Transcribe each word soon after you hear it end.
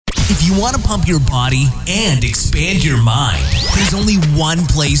If you want to pump your body and expand your mind, there's only one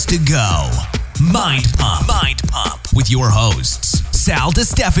place to go. Mind Pump. Mind Pump with your hosts, Sal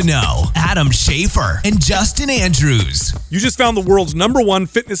DiStefano, Adam Schafer, and Justin Andrews. You just found the world's #1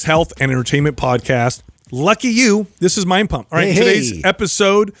 fitness, health, and entertainment podcast. Lucky you, this is Mind Pump. All right, Today's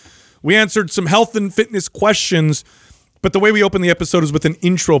episode, we answered some health and fitness questions, but the way we open the episode is with an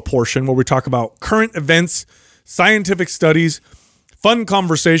intro portion where we talk about current events, scientific studies, fun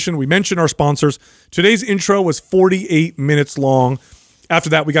conversation. We mentioned our sponsors. Today's intro was 48 minutes long. After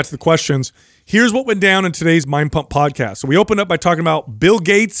that, we got to the questions. Here's what went down in today's Mind Pump podcast. So we opened up by talking about Bill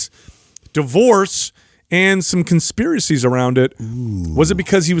Gates, divorce, and some conspiracies around it. Ooh. Was it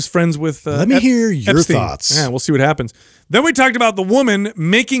because he was friends with Let me hear your Epstein? thoughts. Yeah, we'll see what happens. Then we talked about the woman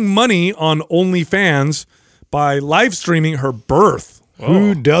making money on OnlyFans by live streaming her birth.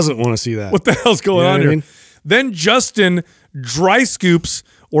 Who doesn't want to see that? What the hell's going on what I here? mean? Then Justin dry scoops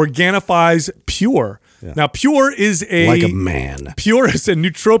Organifi's Pure. Yeah. Now, Pure is Like a man. Pure is a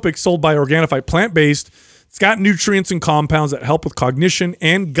nootropic sold by Organifi, plant-based. It's got nutrients and compounds that help with cognition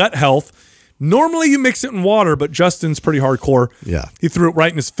and gut health. Normally, you mix it in water, but Justin's pretty hardcore. Yeah. He threw it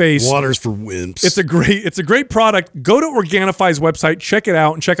right in his face. Water's for wimps. It's a great product. Go to Organifi's website, check it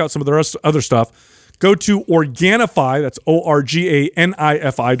out, and check out some of the other stuff. Go to Organifi, that's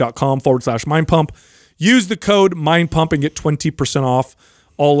ORGANIFI.com/Mind Pump. Use the code Mind Pump and get 20% off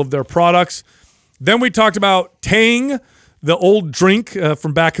all of their products. Then we talked about Tang, the old drink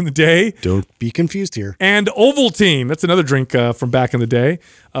from back in the day. Don't be confused here. And Ovaltine, that's another drink from back in the day.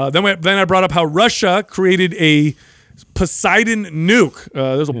 Then I brought up how Russia created a Poseidon nuke.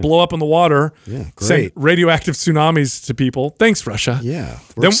 There's a blow up in the water. Yeah, great. Sent radioactive tsunamis to people. Thanks, Russia. Yeah,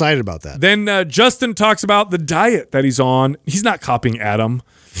 we're excited about that. Then Justin talks about the diet that he's on. He's not copying Adam.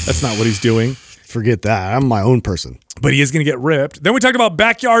 That's not what he's doing. Forget that. I'm my own person. But he is going to get ripped. Then we talked about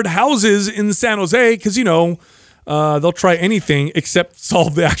backyard houses in San Jose because, they'll try anything except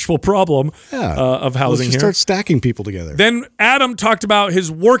solve the actual problem of housing Let's just here. start stacking people together. Then Adam talked about his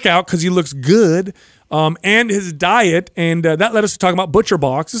workout because he looks good and his diet, and that led us to talk about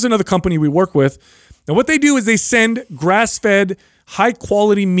ButcherBox. This is another company we work with. And what they do is they send grass-fed,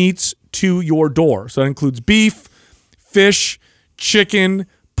 high-quality meats to your door. So that includes beef, fish, chicken,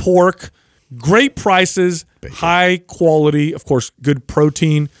 pork, great prices, high quality, of course, good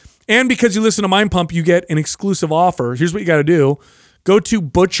protein. And because you listen to Mind Pump, you get an exclusive offer. Here's what you got to do. Go to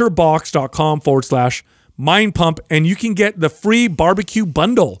butcherbox.com/Mind Pump, and you can get the free barbecue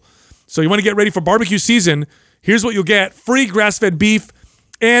bundle. So you want to get ready for barbecue season. Here's what you'll get. Free grass-fed beef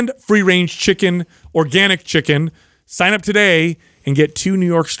and free-range chicken, organic chicken. Sign up today and get 2 New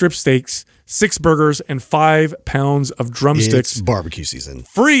York strip steaks, 6 burgers, and 5 pounds of drumsticks. It's barbecue season.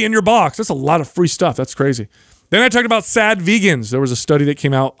 Free in your box. That's a lot of free stuff. That's crazy. Then I talked about sad vegans. There was a study that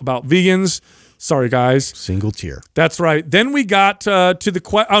came out about vegans. Sorry, guys. Single tier. That's right. Then we got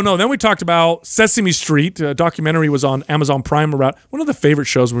then we talked about Sesame Street. A documentary was on Amazon Prime about one of the favorite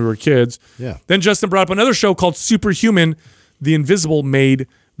shows when we were kids. Yeah. Then Justin brought up another show called Superhuman, The Invisible Made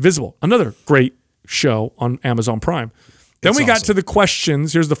Visible. Another great show on Amazon Prime. Then we got to the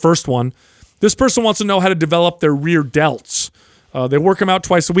questions. Here's the first one. This person wants to know how to develop their rear delts. They work them out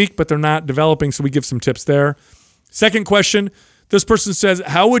twice a week, but they're not developing, so we give some tips there. Second question, this person says,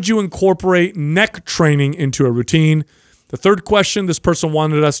 how would you incorporate neck training into a routine? The third question, this person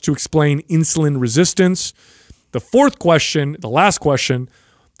wanted us to explain insulin resistance. The fourth question, the last question,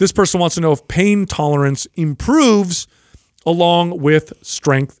 this person wants to know if pain tolerance improves along with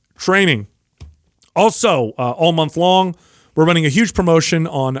strength training. Also, all month long, we're running a huge promotion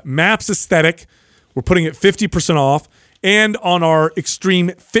on MAPS Aesthetic. We're putting it 50% off. And on our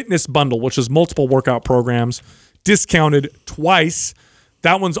Extreme Fitness Bundle, which is multiple workout programs, discounted twice.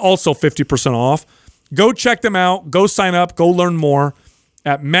 That one's also 50% off. Go check them out. Go sign up. Go learn more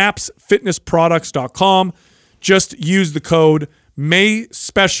at mapsfitnessproducts.com. Just use the code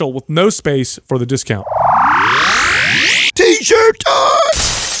MAYSPECIAL with no space for the discount. T-shirt time!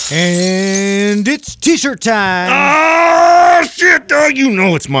 And it's T-shirt time. Oh, shit, dog. You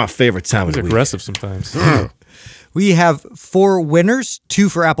know it's my favorite time of It's the week. aggressive sometimes. We have 4 winners, 2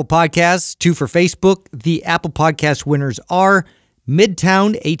 for Apple Podcasts, 2 for Facebook. The Apple Podcast winners are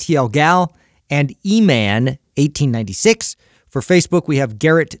Midtown ATL Gal and E-Man 1896. For Facebook, we have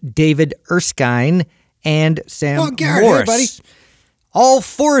Garrett David Erskine and Sam Garrett, Morris. hey, buddy. All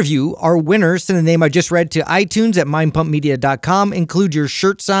 4 of you are winners. Send the name I just read to iTunes at mindpumpmedia.com. Include your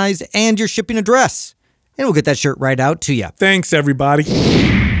shirt size and your shipping address, and we'll get that shirt right out to you. Thanks, everybody.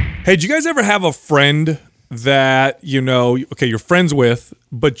 Hey, did you guys ever have a friend that, you're friends with,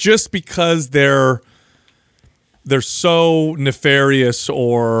 but just because they're they're so nefarious,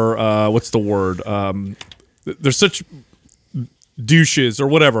 or what's the word? They're such douches or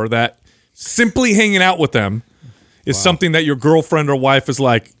whatever that simply hanging out with them is something that your girlfriend or wife is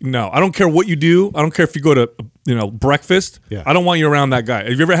like, no, I don't care what you do. I don't care if you go to breakfast. Yeah. I don't want you around that guy.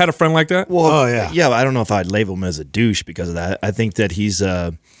 Have you ever had a friend like that? Well, yeah. But I don't know if I'd label him as a douche because of that. I think that he's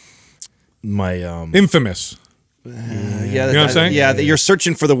my Infamous. yeah, You know what I'm saying? Yeah, you're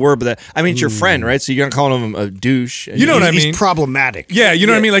searching for the word, but I mean, it's your friend, right? So you're not calling him a douche. You know what I mean? He's problematic. Yeah, you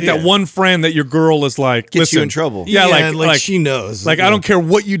know what I mean? Like that yeah. one friend that your girl is like, Gets listen, you in trouble. Yeah, like she knows. Like, I don't care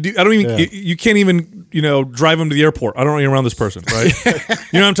what you do. I don't even, you can't even, drive him to the airport. I don't want you around this person, right?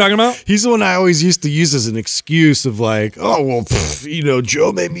 You know what I'm talking about? He's the one I always used to use as an excuse of like, oh, well,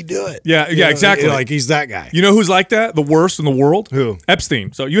 Joe made me do it. Yeah, exactly. Like, he's that guy. You know who's like that? The worst in the world? Who?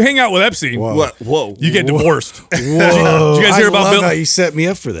 Epstein. So you hang out with Epstein. Whoa. You get divorced. Whoa. Did you guys hear about love Bill? how you set me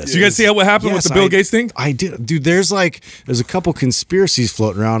up for this. Did you guys see what happened with the Bill Gates thing? I did. Dude, there's a couple conspiracies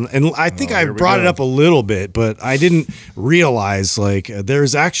floating around. And I think I brought it up a little bit, but I didn't realize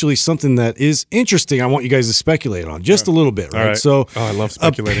there's actually something that is interesting I want you guys to speculate on just a little bit, right? All right. So I love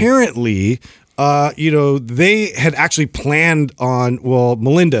speculating. Apparently, they had actually planned on,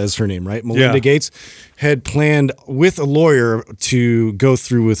 Melinda is her name, right? Melinda Gates had planned with a lawyer to go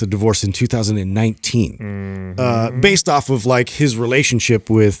through with a divorce in 2019, based off of like his relationship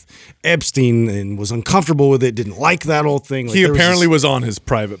with Epstein, and was uncomfortable with it, didn't like that whole thing. Like, He apparently was on his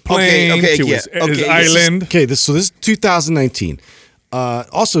private plane to his island. This is 2019.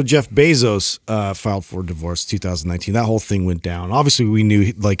 Also, Jeff Bezos filed for divorce 2019. That whole thing went down. Obviously, we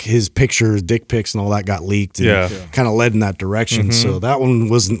knew like his pictures, dick pics, and all that got leaked and kind of led in that direction. So that one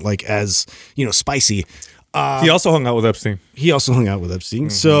wasn't like as spicy. He also hung out with Epstein.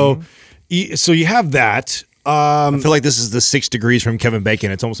 So you have that. I feel like this is the 6 degrees from Kevin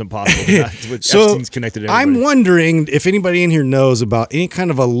Bacon. It's almost impossible. Epstein's connected to everybody. I'm wondering if anybody in here knows about any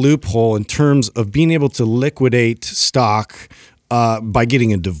kind of a loophole in terms of being able to liquidate stock by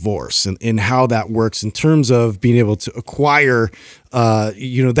getting a divorce, and how that works in terms of being able to acquire,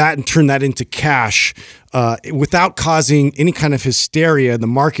 that and turn that into cash without causing any kind of hysteria in the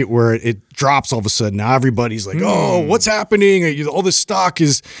market where it drops all of a sudden. Now everybody's like, oh, what's happening? All this stock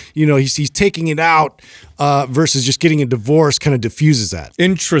is, he's taking it out versus just getting a divorce kind of diffuses that.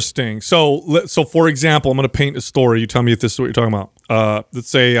 Interesting. So for example, I'm going to paint a story. You tell me if this is what you're talking about. Let's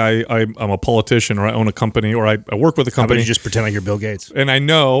say I'm a politician, or I own a company, or I work with a company. You just pretend like you're Bill Gates. And I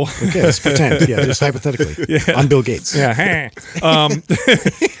know. Okay, let's pretend. Yeah, just hypothetically. I'm Bill Gates. Yeah.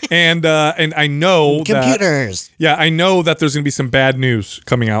 And I know computers. I know that there's going to be some bad news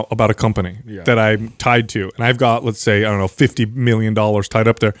coming out about a company that I'm tied to, and I've got, let's say, I don't know, $50 million tied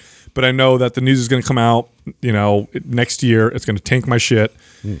up there. But I know that the news is going to come out, next year. It's going to tank my shit.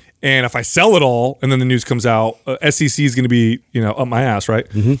 And if I sell it all, and then the news comes out, SEC is going to be, up my ass, right?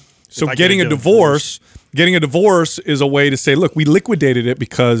 Mm-hmm. So getting a divorce is a way to say, look, we liquidated it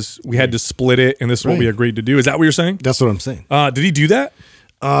because we had to split it, and this is what we agreed to do. Is that what you're saying? That's what I'm saying. Did he do that?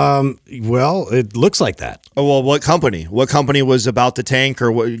 Well, it looks like that. Oh, well, what company? What company was about to tank,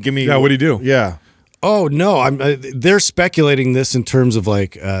 or what? Give me. Yeah, what did he do? Yeah. Oh no, they're speculating this in terms of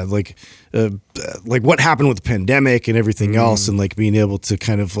like what happened with the pandemic and everything else, and like being able to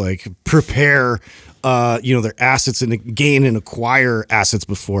kind of like prepare, their assets and gain and acquire assets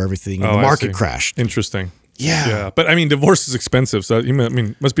before everything and the market crashed. Interesting. Yeah. But I mean, divorce is expensive, so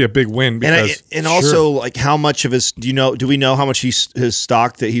must be a big win. Because and also, like, how much of his do we know how much his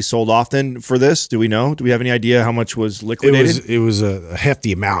stock that he sold off then for this? Do we know? Do we have any idea how much was liquidated? It was a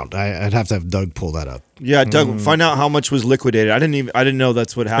hefty amount. I'd have to have Doug pull that up. Yeah, Doug, find out how much was liquidated. I didn't know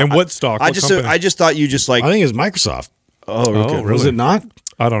that's what happened. And what stock? I just thought you just like. I think it's Microsoft. Oh, okay. Really? Was it not?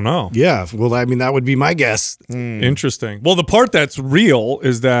 I don't know. Yeah, well, I mean, that would be my guess. Interesting. Well, the part that's real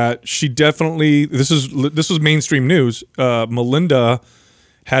is that she definitely, this was mainstream news. Melinda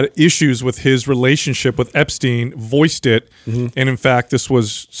had issues with his relationship with Epstein, voiced it, and in fact, this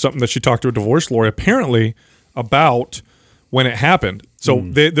was something that she talked to a divorce lawyer apparently about when it happened. So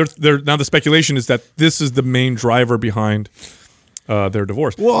they're now the speculation is that this is the main driver behind their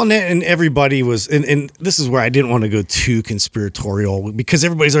divorce. Well, and everybody was, and this is where I didn't want to go too conspiratorial, because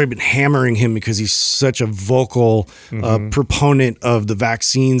everybody's already been hammering him because he's such a vocal proponent of the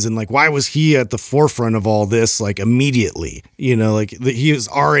vaccines, and like, why was he at the forefront of all this like immediately? Like he has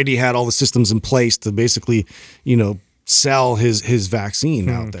already had all the systems in place to basically, sell his vaccine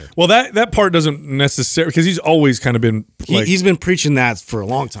out there. Well, that part doesn't necessarily, because he's always kind of been like, he's been preaching that for a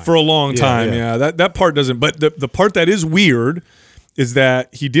long time. Yeah. That part doesn't. But the part that is weird is that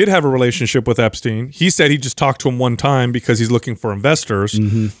he did have a relationship with Epstein. He said he just talked to him one time because he's looking for investors.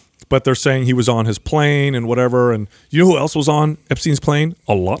 but they're saying he was on his plane and whatever. And you know who else was on Epstein's plane?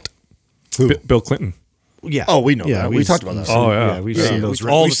 A lot. Bill Clinton. Yeah. Oh, we know that. We talked about that. Oh, yeah. We've Yeah, seen yeah. those.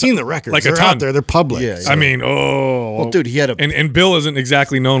 All We've the seen the records. like a They're ton. out there. They're public. Yeah, I mean, Well, dude, he had a. and Bill isn't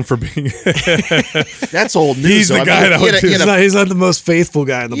exactly known for being. That's old news. He's the though. guy that would do- He's not the most faithful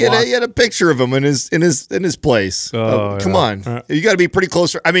guy in the block. He had a picture of him in his place. Come on, you got to be pretty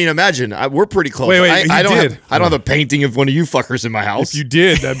close. I mean, imagine we're pretty close. Wait, I you don't did. have a painting of one of you fuckers in my house. If you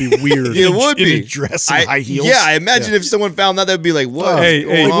did, that'd be weird. it would In be a dress and high heels? Yeah, I imagine if someone found that, they'd be like, "What? Hey,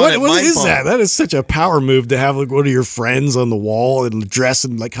 going on What at is Mind Pump? that? That is such a power move to have like one of your friends on the wall and dress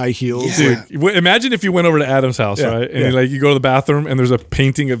in like high heels. Yeah. Dude, imagine if you went over to Adam's house, right? And you go to the bathroom and there's a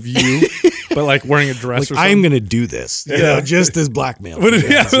painting of you, but like wearing a dress or something. I'm gonna do this, just as blackmail. What did-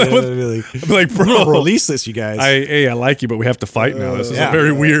 yeah, I'd I'd be like, I'm gonna bro, release this, you guys. I like you, but we have to fight now. This is a Yeah.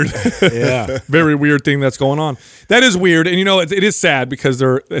 very weird, yeah, very weird thing that's going on. That is weird, and it is sad because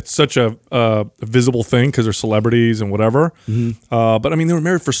it's such a visible thing because they're celebrities and whatever. But I mean, they were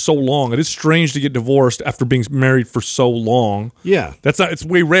married for so long. It is strange to get divorced after being married for so long. yeah. It's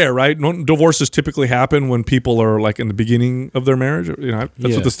way rare, right? Divorces typically happen when people are like in the beginning of their marriage. That's Yeah.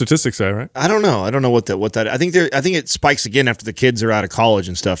 what the statistics say, right? I don't know. I don't know what that. I think it spikes again after the kids are out of college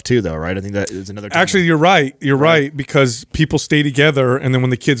and stuff too, though, right? I think that is another time. Actually, you're right. You're right because people stay together, and then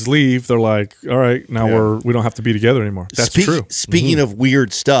when the kids leave, they're like, "All right, now we don't have to be together anymore." That's true. Speaking of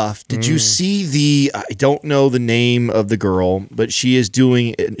weird stuff, did you see I don't know the name of the girl, but she's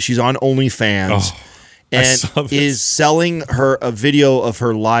on OnlyFans and saw this. is selling a video of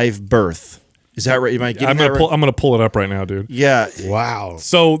her live birth. Is that right? Am I getting I'm that gonna right? I'm gonna pull it up right now, dude. Yeah. Wow.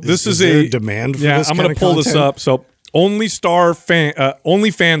 So this is there a demand for yeah. this I'm kind gonna of pull this content? up. So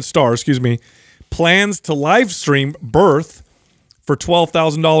OnlyFans star, plans to live stream birth for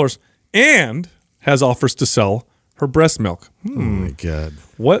 $12,000 and has offers to sell her breast milk. Oh my god.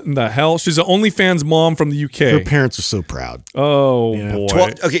 What in the hell? She's an OnlyFans mom from the UK. Her parents are so proud. Oh Yeah.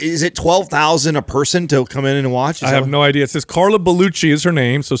 boy. Okay, is it 12,000 a person to come in and watch? Is I that have what- no idea. It says Carla Bellucci is her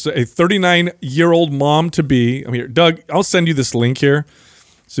name. So it's a 39-year-old mom to be. I mean, Doug, I'll send you this link here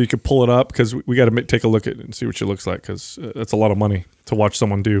so you can pull it up because we got to take a look at it and see what she looks like because that's a lot of money to watch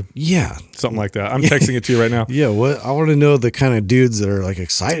someone do Yeah. something like that. I'm texting it to you right now. Yeah. What I want to know the kind of dudes that are like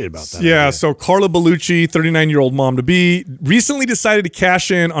excited about that. Yeah, idea. so Carla Bellucci, 39-year-old mom to be, recently decided to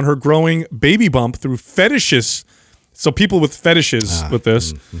cash in on her growing baby bump through fetishes. So people with fetishes with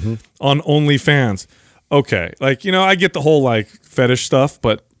this on OnlyFans. Okay, I get the whole like fetish stuff,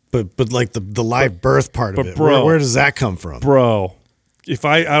 but But like the live birth part of it, bro. where does that come from? bro, if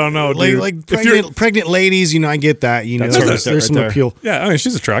I don't know, dude. Like if you're, pregnant ladies, I get that. That's right there's there, some right there. appeal. yeah, I mean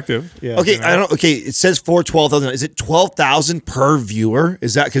she's attractive. Yeah. Okay, I don't. Okay, it says for 12,000. Is it 12,000 per viewer?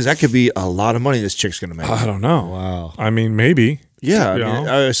 Is that because that could be a lot of money this chick's gonna make? I don't know. Wow. I mean, maybe. Yeah, I mean,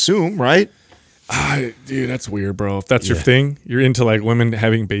 I assume, right? Dude, that's weird, bro. If that's your thing, you're into like women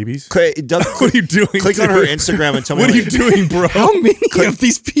having babies. Okay, Doug, What are you doing? click on her dude? Instagram and tell me. What are you doing, bro? How many of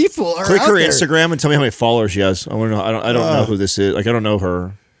these people are Click out her there? Instagram and tell me how many followers she has. I want to know. I don't know who this is. Like, I don't know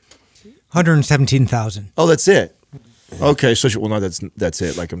her. 117,000. Oh, that's it. Okay, so no, that's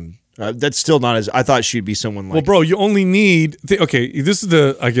it. Like, that's still not as. I thought she'd be someone like. Well, bro, you only need. Okay, this is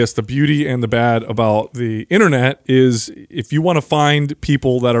the beauty and the bad about the internet is if you want to find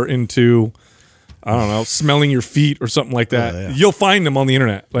people that are into, I don't know, smelling your feet or something like that, you'll find them on the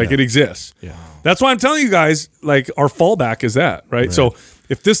internet. Like it exists. Yeah. That's why I'm telling you guys. Like our fallback is that, right? So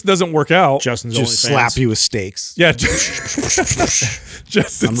if this doesn't work out, Justin's Just OnlyFans. slap you with steaks. yeah,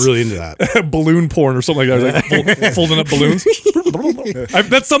 just I'm really into that. balloon porn or something like that, like folding up balloons.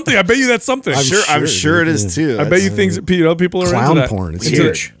 That's something. I bet you that's something. I'm sure it is too. I bet you things people are Clown into that. porn. It's Into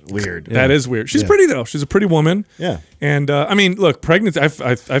huge. Weird. That is weird. She's pretty though. She's a pretty woman. Yeah. And I mean, look, pregnancy. I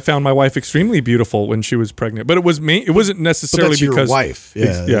found my wife extremely beautiful when she was pregnant, but it wasn't But necessarily that's your because wife.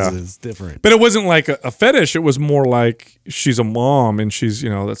 Yeah. yeah. It's different. But it wasn't like a fetish. It was more like she's a mom and she's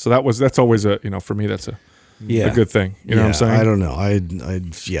that's always a for me that's a good thing. You know what I'm saying? I don't know. I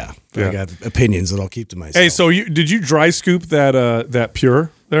got opinions that I'll keep to myself. Hey, so did you dry scoop that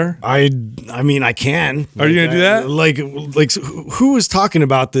Pure there? I mean, I can. Are you gonna do that? Like, who was talking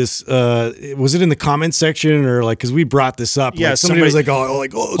about this? Was it in the comment section or like? Because we brought this up. Yeah, like, somebody was somebody-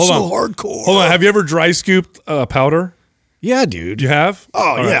 like, oh, it's so hardcore. Hold on. Have you ever dry scooped powder? Yeah, dude. You have? Oh,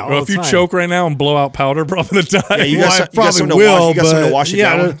 All yeah, Well, all if the you time. choke right now and blow out powder, probably die. Yeah, you Well, got I some, you got probably something to will, wash. You got something to but wash it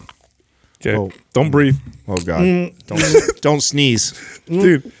yeah, down. Okay. Don't breathe, Oh God! Don't sneeze.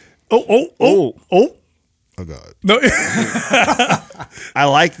 dude. Oh. Oh God. No, I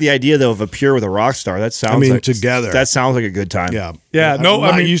like the idea though of a pure with a rock star. That sounds like together. That sounds like a good time. Yeah. Yeah, no, I'm I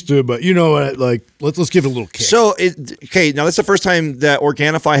not mean- used to it, but you know what? Like, let's give it a little kick. So okay, now that's the first time that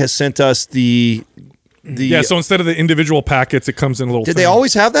Organifi has sent us the. yeah. So instead of the individual packets, it comes in a little. Did thing. they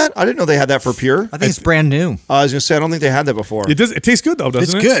always have that? I didn't know they had that for pure. I think it's brand new. I was gonna say I don't think they had that before. It does. It tastes good though,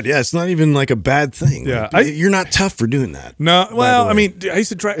 doesn't it's it? good. Yeah, it's not even like a bad thing. Yeah, Like, you're not tough for doing that. No. Well, way. I mean, I used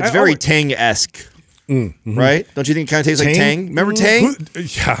to try. It's very Tang-esque, right? Don't you think it kind of tastes like Tang? Tang? Remember Tang?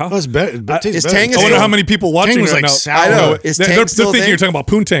 Yeah. Oh, it's better. It tastes is better. Tang I wonder still- how many people watching was right like now. sour. I know. Is Tang they're still a thinking thing? you're talking about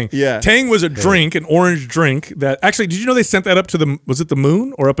Poontang. Yeah. Tang was a drink, an orange drink that actually. Did you know they sent that up to the? Was it the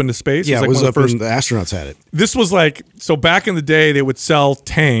moon or up into space? Yeah, like it was one of up the first. in the astronauts had it. This was like so back in the day. They would sell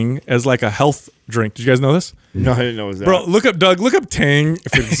Tang as like a health drink. Did you guys know this? No, I didn't know it was that. Bro, look up Doug. Look up Tang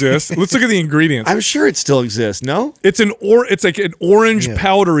if it exists. Let's look at the ingredients. I'm sure it still exists. No, It's like an orange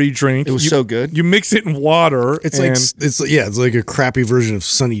powdery drink. It was so good. You mix it in water. It's and, it's like a crappy version of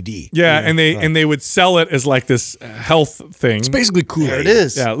Sunny D. yeah, and they would sell it as like this health thing. It's basically Kool-Aid. there it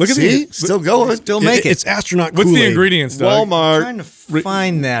is. Yeah, look at See? the- still going. Still make it. It's astronaut What's Kool-Aid. the ingredients, Doug? I'm trying Walmart. to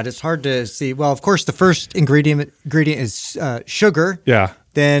find that. It's hard to see. Well, of course, the first ingredient is sugar. Yeah.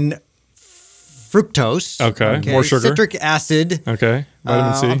 Then fructose. Okay, more sugar. Citric acid. Okay.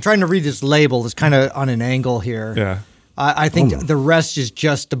 Vitamin C. I'm trying to read this label. It's kind of on an angle here. Yeah. I think the rest is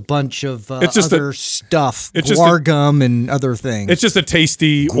just a bunch of It's just other stuff, it's just guar gum and other things. It's just a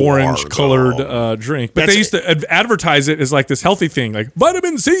tasty orange colored drink. But they used to advertise it as like this healthy thing, like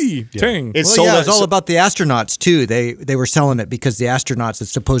vitamin C, Tang. It's well, sold yeah, as- it's all about the astronauts too. They were selling it because the astronauts that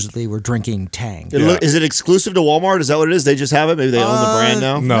supposedly were drinking Tang. Is it exclusive to Walmart? Is that what it is? They just have it? Maybe they own the brand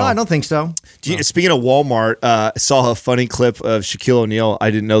now? No. I don't think so. Speaking of Walmart, I saw a funny clip of Shaquille O'Neal. I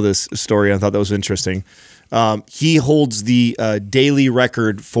didn't know this story. I thought that was interesting. He holds the daily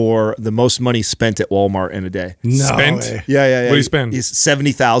record for the most money spent at Walmart in a day. No Spent? way. Yeah. What did he spend? He's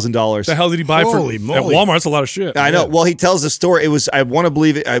 $70,000. The hell did he buy Holy for moly. at Walmart? That's a lot of shit. I know. Well, he tells the story. It was. I want to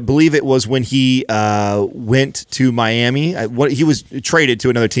believe it. I believe it was when he went to Miami. He was traded to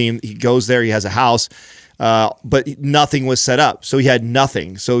another team. He goes there. He has a house, but nothing was set up, so he had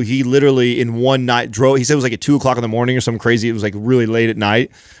nothing. So he literally in one night drove. He said it was like at 2:00 in the morning or something crazy. It was like really late at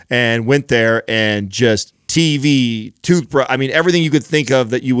night, and went there and just TV, toothbrush. I mean, everything you could think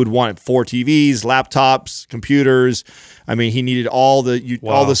of that you would want. 4 TVs, laptops, computers. I mean, he needed all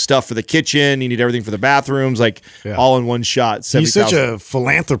the stuff for the kitchen. He needed everything for the bathrooms, like all in one shot. He's such 70,000. a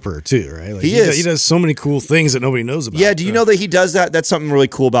philanthropist too, right? Like He is. He does so many cool things that nobody knows about. Yeah, do you know that he does that? That's something really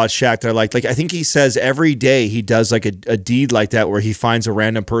cool about Shaq that I like. Like, I think he says every day he does like a deed like that where he finds a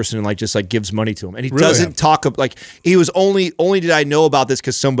random person and like just like gives money to him. And he doesn't talk like he was only did I know about this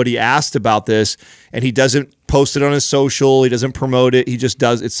because somebody asked about this, and he doesn't post it on his social. He doesn't promote it. He just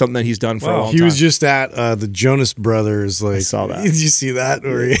does. It's something that he's done for a long time. He was just at the Jonas Brothers. Like, I saw that. Did you see that?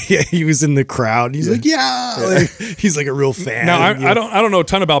 Or he was in the crowd. He's like, like, he's like a real fan. Now you know? I don't know a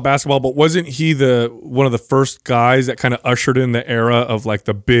ton about basketball, but wasn't he one of the first guys that kind of ushered in the era of like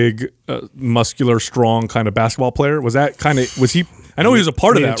the big, muscular, strong kind of basketball player? Was he? I know he was a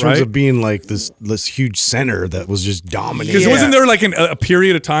part of that, in terms right? of being like this huge center that was just dominating. Because wasn't there like a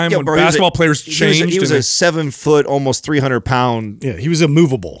period of time when bro, he was basketball players changed? He was and a 7 foot, almost 300 pound. Yeah, he was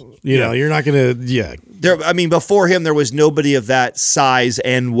immovable. You know, you're not gonna. Yeah, I mean, before him, there was nobody of that size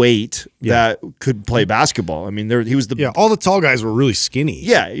and weight that could play basketball. I mean, he was the. yeah. All the tall guys were really skinny.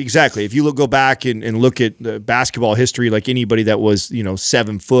 Yeah, exactly. If you go back and look at the basketball history, like anybody that was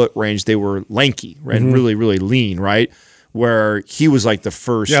 7 foot range, they were lanky, right? And really, really lean, right? Where he was like the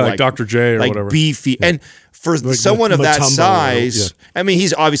first, like Dr. J or like whatever. beefy, and for someone of that Mutombo, size, I mean,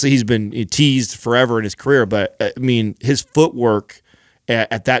 he's been teased forever in his career, but I mean, his footwork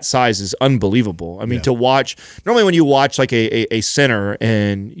at that size is unbelievable. I mean, to watch normally when you watch like a center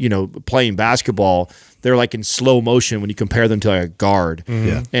and playing basketball, they're like in slow motion when you compare them to like a guard.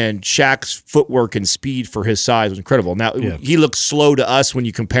 Yeah. And Shaq's footwork and speed for his size was incredible. Now he looks slow to us when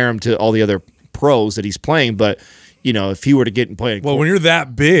you compare him to all the other pros that he's playing, but if he were to get and play, well, when you're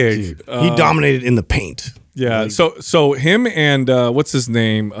that big, He dominated in the paint. yeah. So him and what's his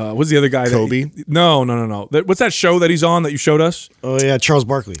name? What's the other guy? Kobe? No. What's that show that he's on that you showed us? Oh yeah, Charles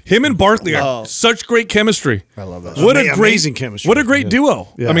Barkley. Him and Barkley are such great chemistry. I love that. What a great Amazing chemistry. What a great duo.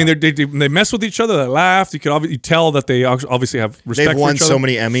 Yeah. I mean, they mess with each other. They laugh. You could obviously tell that they obviously have respect. They've for won each other. so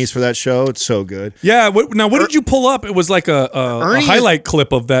many Emmys for that show. It's so good. Yeah. What did you pull up? It was like a Ernie- highlight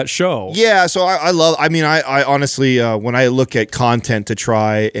clip of that show. Yeah, so I honestly, when I look at content to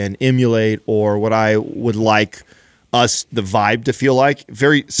try and emulate or what I would like the vibe to feel like,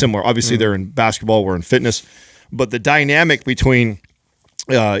 very similar. Obviously, they're in basketball, we're in fitness, but the dynamic between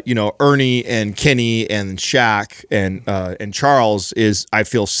Ernie and Kenny and Shaq and Charles is, I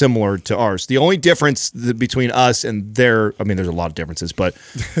feel, similar to ours. The only difference between us and their, I mean, there's a lot of differences, but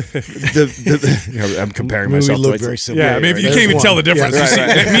I'm comparing myself. We look very similar. Yeah, I mean, you can't even tell the difference.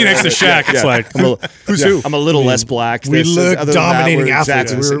 Me next to Shaq, it's like, who's who? I'm a little less black. We look dominating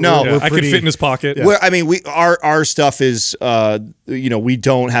athletes. I could fit in his pocket. Yeah. I mean, our stuff is, we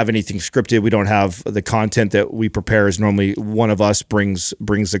don't have anything scripted. We don't have the content that we prepare as normally one of us brings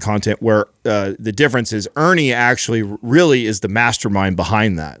the content, where the difference is Ernie actually really is the mastermind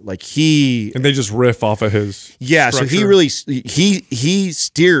behind that. Like and they just riff off of his structure. So he really he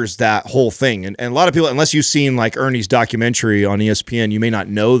steers that whole thing. And a lot of people, unless you've seen like Ernie's documentary on ESPN, you may not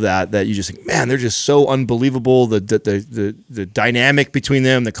know that you just think, man, they're just so unbelievable, the dynamic between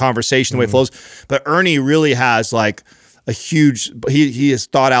them, the conversation, the way it flows. But Ernie really has like a huge, he has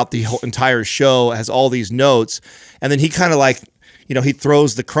thought out the whole entire show, has all these notes, and then he kind of like, he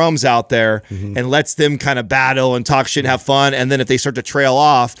throws the crumbs out there and lets them kind of battle and talk shit and have fun. And then if they start to trail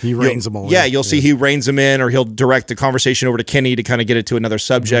off, he reins them all in. Yeah, you'll see he reins them in, or he'll direct the conversation over to Kenny to kind of get it to another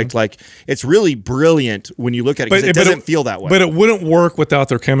subject. Like, it's really brilliant when you look at it, because it doesn't feel that way. But it wouldn't work without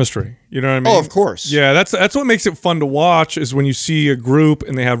their chemistry. You know what I mean? Oh, of course. Yeah, that's what makes it fun to watch, is when you see a group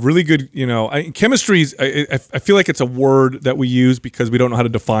and they have really good, chemistry. I feel like it's a word that we use because we don't know how to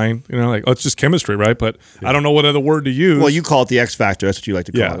define. Like, it's just chemistry, right? But I don't know what other word to use. Well, you call it the X Factor. That's what you like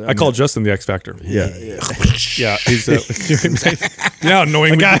to call it. I call Justin the X Factor. Yeah. He's how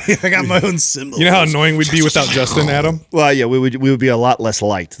annoying. I got my own symbol. You know how annoying we'd be without Justin, Adam? Well, yeah, we would be a lot less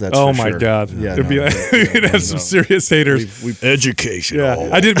liked. That's oh for my sure. God. Yeah, we'd have some serious haters. Education. Yeah,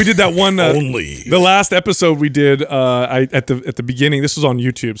 we did that one. Only the last episode we did. At the beginning. This was on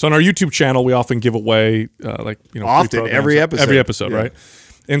YouTube. So on our YouTube channel, we often give away often every episode, right?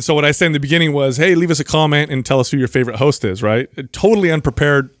 And so what I said in the beginning was, hey, leave us a comment and tell us who your favorite host is, right? Totally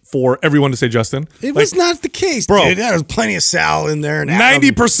unprepared for everyone to say Justin. It was not the case, bro. Dude. There was plenty of Sal in there. And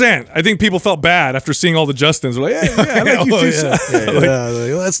 90%. I think people felt bad after seeing all the Justins. They're like, I like you too, Sal.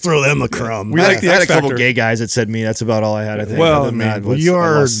 Let's throw them a crumb. I had a couple gay guys that said me. That's about all I had, I think. Well, you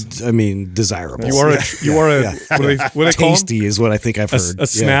are, desirable. You are what they call tasty is what I think I've heard. A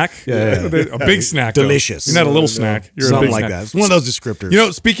snack? Yeah. A big snack. Delicious. You're not a little snack. You're something a big like snack. that. It's one of those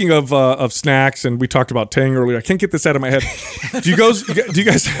descriptors. Speaking of snacks, and we talked about Tang earlier. I can't get this out of my head. Do you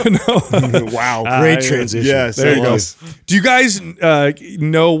guys know? Wow, great transition. Yes, there you go. Do you guys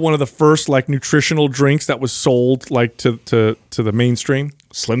know one of the first like nutritional drinks that was sold like to the mainstream?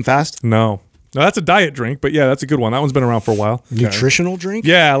 Slim Fast? No, that's a diet drink, but yeah, that's a good one. That one's been around for a while. Nutritional drink?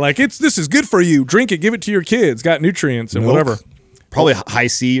 Yeah, like this is good for you. Drink it, give it to your kids. Got nutrients and whatever. Probably High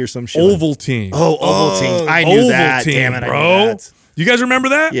C or some shit. Ovaltine. Ovaltine. I knew that, damn it, bro. You guys remember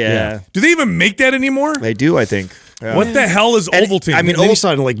that? Yeah. Do they even make that anymore? They do, I think. Yeah. What the hell is Ovaltine? I mean, all of a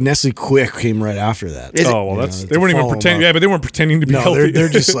sudden, like Nestle Quick came right after that. They weren't even pretending. Yeah, but they weren't pretending to be healthy. They're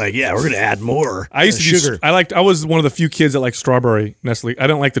just like, we're going to add more. I used to sugar. I was one of the few kids that liked strawberry Nestle. I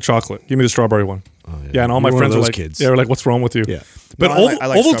don't like the chocolate. Give me the strawberry one. Oh, yeah, and all my friends were like, kids. they were like, "What's wrong with you?" Yeah. But I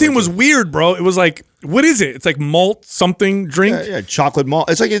like Ovaltine was weird, bro. It was like, what is it? It's like malt something drink. Yeah, chocolate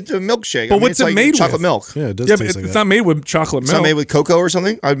malt. It's like a milkshake. But what's it made with? Chocolate milk. Yeah, it does Yeah, taste but like it's that. not made with chocolate milk. It's not made with cocoa or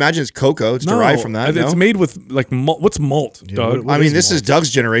something? I imagine it's cocoa. It's derived from that. It's made with like malt. What's malt, Doug? I mean, this is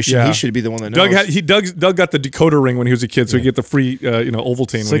Doug's generation. Yeah. He should be the one that knows. Doug got the decoder ring when he was a kid, so he get the free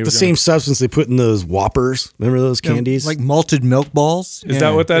Ovaltine. It's like the same substance they put in those Whoppers. Remember those candies? Like malted milk balls. Is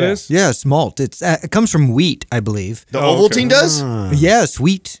that what that is? Yeah, it's malt. It comes from wheat, I believe. The Ovaltine does? Yes,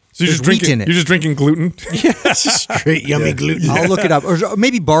 wheat. So you're There's wheat in it. You're just drinking gluten. Straight yummy gluten. I'll look it up. Or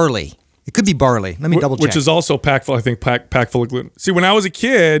maybe barley. It could be barley. Let me double check. Which is also packed full of gluten. See, when I was a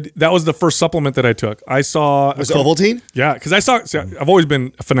kid, that was the first supplement that I took. I saw Was it Ovaltine? Yeah, because I've always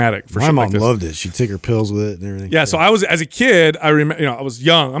been a fanatic for My shit mom like this. loved it. She'd take her pills with it and everything. Yeah, so I was, as a kid, I remember, I was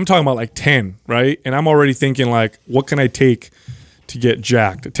young. I'm talking about like 10, right? And I'm already thinking like, what can I take to get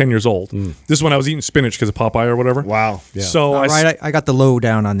jacked at 10 years old? This is when I was eating spinach because of Popeye or whatever. Wow. Yeah. So All right, I got the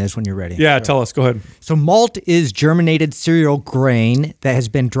lowdown on this when you're ready. Yeah, tell us. Go ahead. So malt is germinated cereal grain that has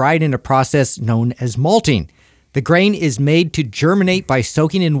been dried in a process known as malting. The grain is made to germinate by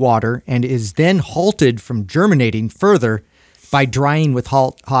soaking in water and is then halted from germinating further by drying with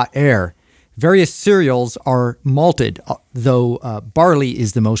hot air. Various cereals are malted, though barley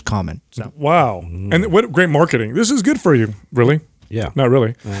is the most common. So. Wow. And what great marketing. This is good for you. Really? Yeah. Not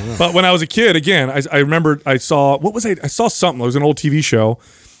really. But when I was a kid, again, I remember I saw, I saw something. It was an old TV show.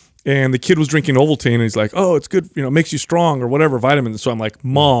 And the kid was drinking Ovaltine, and he's like, "Oh, it's good, it makes you strong or whatever, vitamins." So I'm like,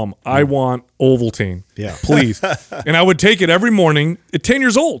 "Mom, I want Ovaltine. Yeah. Please. And I would take it every morning at 10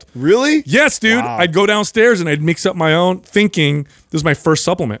 years old. Really? Yes, dude. Wow. I'd go downstairs and I'd mix up my own, thinking this is my first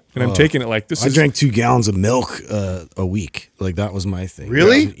supplement. And I'm taking it like this I is. drank 2 gallons of milk a week. Like that was my thing.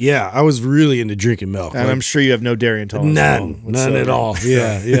 Really? Yeah, I was really into drinking milk. And Like, I'm sure you have no dairy intolerance. none at all.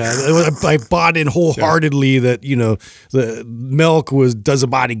 Yeah. I bought in wholeheartedly that the milk does a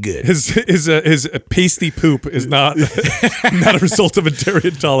body good. His pasty poop is not not a result of a dairy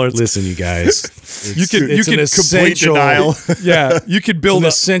intolerance. Listen, you guys, You could an essential denial. Yeah, you could build an a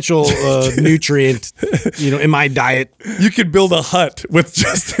essential nutrient, in my diet. you could build a hut with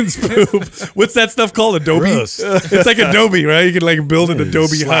Justin's poop. What's that stuff called? Adobe. Gross. It's like Adobe, right? You could like build an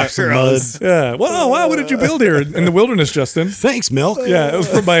Adobe Slap hut. some mud. Yeah. Wow. What did you build here in the wilderness, Justin? Thanks, milk. Yeah, it was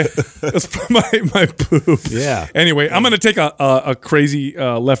from my poop. Yeah. Anyway, I'm going to take a crazy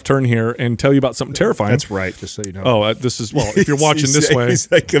left turn here and tell you about something terrifying. That's right, just so you know. Oh, this is, well, if you're watching this way.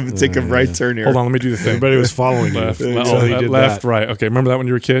 He's like, take a right turn here. Hold on, let me do the thing. Everybody was following Left, you. left, until you did left, that. right. Okay, remember that when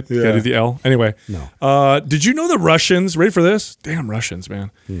you were a kid? You gotta do the L. Anyway. No. Did you know the Russians, ready for this? Damn Russians,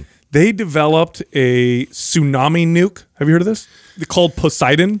 man. They developed a tsunami nuke. Have you heard of this? They're called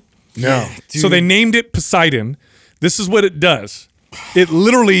Poseidon. No. So they named it Poseidon. This is what it does. It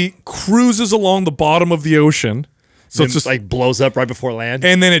literally cruises along the bottom of the ocean. So it's just like blows up right before land.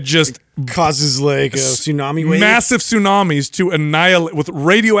 and then it just Causes like a tsunami wave. massive tsunamis to annihilate with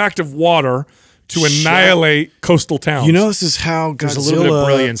radioactive water to annihilate coastal towns. This is how There's Godzilla. a little bit of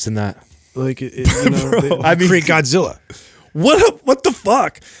brilliance in that. Like they create Godzilla. What the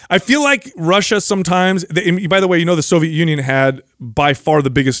fuck? I feel like Russia sometimes. By the way, the Soviet Union had by far the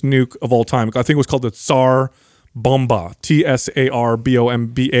biggest nuke of all time. I think it was called the Tsar Bomba,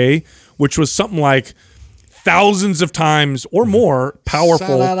 Tsarbomba, which was something like thousands of times or more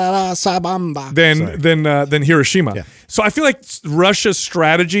powerful than Hiroshima. Yeah. So I feel like Russia's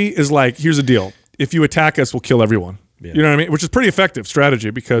strategy is like, here's the deal: if you attack us, we'll kill everyone. Yeah. You know what I mean? Which is pretty effective strategy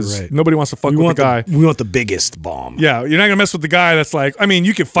because Right. nobody wants to fuck with the guy. We want the biggest bomb. Yeah, you're not gonna mess with the guy that's like, I mean,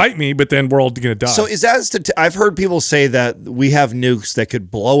 you can fight me, but then we're all gonna die. So is that? I've heard people say that we have nukes that could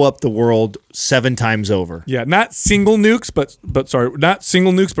blow up the world 7 times over yeah, not single nukes, but not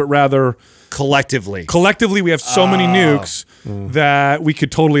single nukes, but rather collectively. collectively. We have so many nukes that we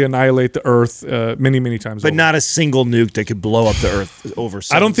could totally annihilate the Earth many times. But over. not a single nuke that could blow up the Earth over.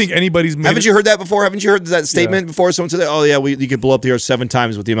 I don't think anybody's made. Haven't you heard that before? Haven't you heard that statement before? Someone said, "Oh yeah, you could blow up the Earth 7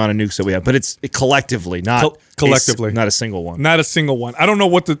 times with the amount of nukes that we have." But it's collectively, not collectively. not a single one. Not a single one. I don't know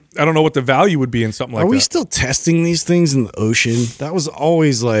what the value would be in something like Are we that. still testing these things in the ocean? That was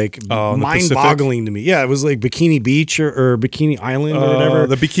always like in the mind-boggling to me. Yeah, it was like Bikini Beach or Bikini Island or whatever.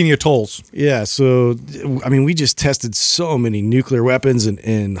 The Bikini Atolls. Yeah, so I mean, we just tested so many nuclear weapons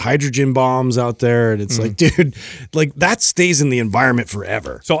and hydrogen bombs out there, and it's like, dude, like that stays in the environment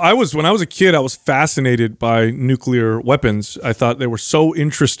forever. So when I was a kid, I was fascinated by nuclear weapons. I thought they were so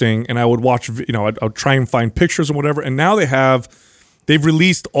interesting, and I would watch, I'd try and find pictures and whatever. And now they've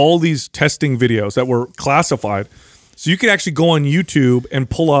released all these testing videos that were classified, so you could actually go on YouTube and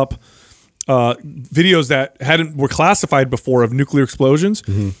pull up videos that were classified before of nuclear explosions.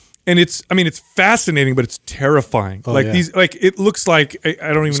 And it's fascinating, but it's terrifying. It looks like I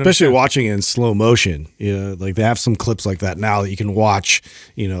don't even Especially understand. watching it in slow motion. Like they have some clips like that now that you can watch,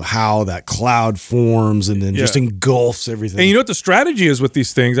 how that cloud forms and then just engulfs everything. And you know what the strategy is with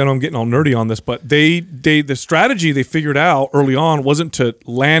these things? I know I'm getting all nerdy on this, but the strategy they figured out early on wasn't to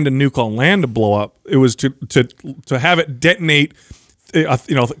land a nuke on land to blow up. It was to have it detonate a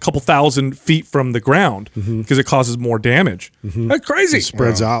couple thousand feet from the ground because it causes more damage. That's crazy. It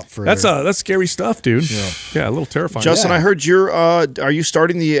spreads out for That's scary stuff, dude. Yeah, a little terrifying. Justin, I heard are you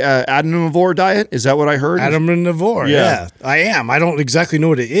starting the omnivore diet? Is that what I heard? Omnivore. Yeah, I am. I don't exactly know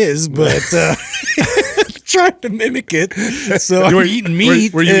what it is, but trying to mimic it. So I'm eating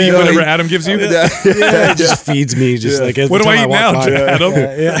meat. Where you eat whatever Adam gives you? It just feeds me. Just like what do I eat now, Adam?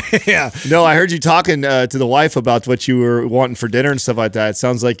 Yeah. No, I heard you talking to the wife about what you were wanting for dinner and stuff like that. It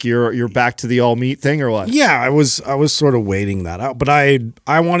sounds like you're back to the all meat thing, or what? Yeah, I was sort of waiting that out, but I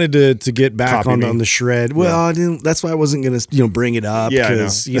wanted to get back Copy me. on the shred. Well, I didn't. That's why I wasn't gonna bring it up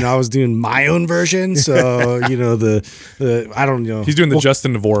because I was doing my own version. So the I don't know. He's doing the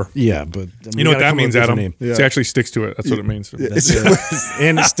Justin Navore. Yeah, but You know what that means, Adam? Name. It actually sticks to it. That's what it means.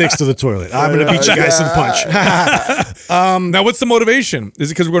 And it sticks to the toilet. I'm gonna beat you guys to the punch. Now, what's the motivation? Is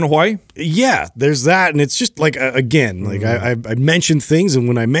it because we're going to Hawaii? Yeah, there's that, and it's just like again, like I mentioned things, and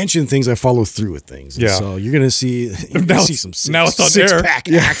when I mention things, I follow through with things. And Yeah. so you're gonna see some now it's on air. six-pack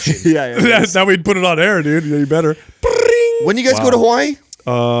action. Yeah. Now we'd put it on air, dude. You better. When you guys go to Hawaii?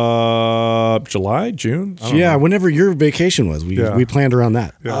 July, June. I don't Yeah, know. whenever your vacation was, we planned around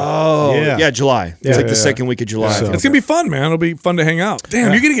that. Oh, yeah, July. It's like the second week of July. So- It's gonna be fun, man. It'll be fun to hang out.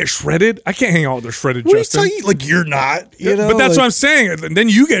 Damn, you're gonna get shredded. I can't hang out with the shredded What are you Justin. talking? Like you're not. You know, but that's like, what I'm saying. And then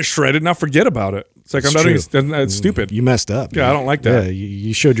you get shredded, now forget about it. It's like It's I'm not true. even. It's stupid. You messed up. Yeah, man. I don't like that. Yeah,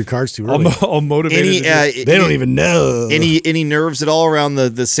 you showed your cards too early. I'll motivate. They don't even know. Any nerves at all around the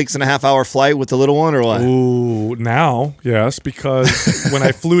 6.5 hour flight with the little one or what? Ooh, now yes, because when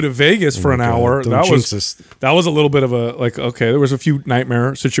I flew to Vegas for an hour, Don't that jinx us. was a little bit of a like. Okay, there was a few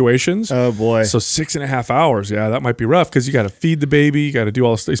nightmare situations. Oh, boy. So 6.5 hours, yeah, that might be rough because you got to feed the baby, you got to do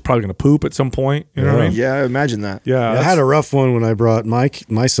all this. He's probably gonna poop at some point. You know what I mean? Yeah, I imagine that. Yeah, I had a rough one when I brought my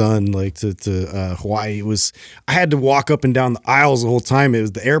son like to Hawaii. It was I had to walk up and down the aisles the whole time. It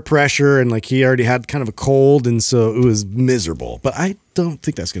was the air pressure and like he already had kind of a cold, and so it was miserable. But I don't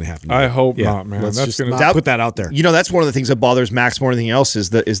think that's going to happen. I hope not, man. Let's That's just gonna not put that out there. You know, that's one of the things that bothers Max more than anything else is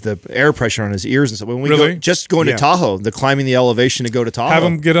the air pressure on his ears and stuff. When we Really? go, just going to Yeah. Tahoe, the climbing the elevation to go to Tahoe. have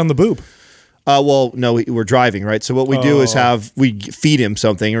him get on the boob. Well, no, we're driving, right? So what we do is we feed him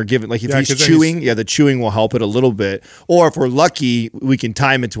something or give it, like if Yeah, he's 'cause then chewing, the chewing will help it a little bit. Or if we're lucky, we can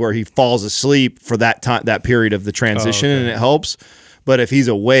time it to where he falls asleep for that time, that period of the transition, and it helps. But if he's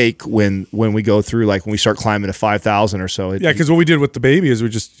awake when we go through, like when we start climbing to 5,000 or so, Yeah, because what we did with the baby is you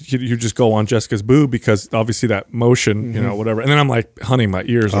just go on Jessica's boob because obviously that motion, whatever. And then I'm like, honey, my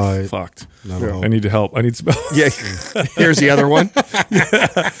ears are fucked. I need to help. I need some. yeah. Here's the other one.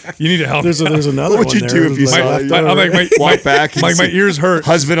 You need to help. There's another What one. would you there. do if you Like, saw left it? over. I'm like, Walk back and my see- ears hurt.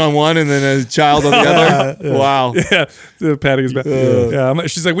 Husband on one and then a child on the other. Wow. Yeah, the patting is back.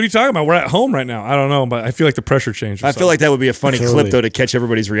 She's like, "What are you talking about? We're at home right now." I don't know, but I feel like the pressure changed. or I feel like that would be a funny Totally. clip though to catch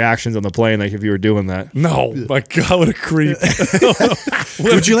everybody's reactions on the plane, like if you were doing that. something. No, my God, what a creep!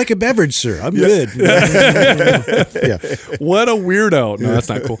 Would you like a beverage, sir? I'm good. Yeah. What a weirdo! No, that's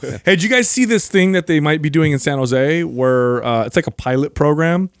not cool. Hey, did you guys see this thing that they might be doing in San Jose, where it's like a pilot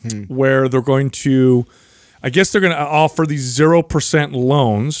program where they're going to, I guess they're going to offer these 0%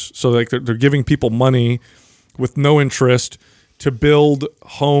 loans, so like they're giving people money with no interest to build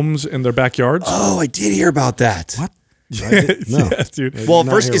homes in their backyards. Oh, I did hear about that. What? No. Yes, dude. Well,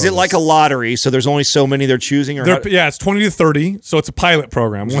 not first, hear is it about like a lottery? So there's only so many they're choosing, or Yeah, it's 20 to 30, so it's a pilot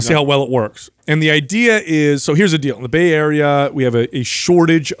program. We want to see how well it works. And the idea is, so here's the deal: in the Bay Area, we have a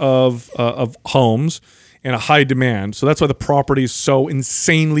shortage of homes and a high demand. So that's why the property is so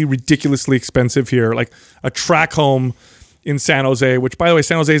insanely, ridiculously expensive here. Like a track home in San Jose, which, by the way,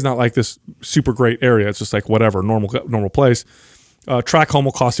 San Jose is not like this super great area. It's just like whatever, normal place. Track home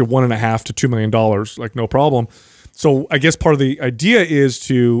will cost you $1.5 to $2 million, like no problem. So I guess part of the idea is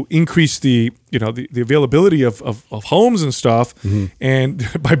to increase the availability of homes and stuff, and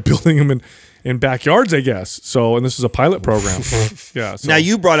by building them in backyards, I guess. So, and this is a pilot program. Yeah. So. Now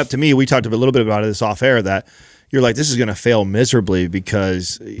you brought up to me, we talked a little bit about this off air, that you're like, this is going to fail miserably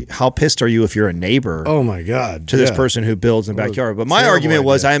because how pissed are you if you're a neighbor Oh my God. to this Yeah. person who builds in the backyard? But my terrible argument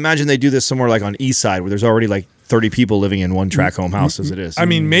was, idea. I imagine they do this somewhere like on East Side where there's already like 30 people living in one track home house as it is. I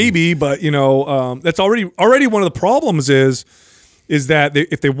mean, maybe, but that's already one of the problems is that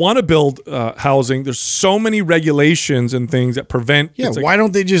if they want to build housing, there's so many regulations and things that prevent. Yeah, it's like- why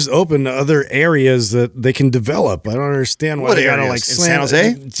don't they just open other areas that they can develop? I don't understand why What they gotta areas? like In slam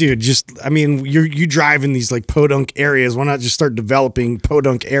San Jose? Dude, I mean, you drive in these like podunk areas. Why not just start developing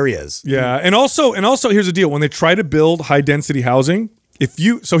podunk areas? Yeah, and also here's the deal: when they try to build high density housing,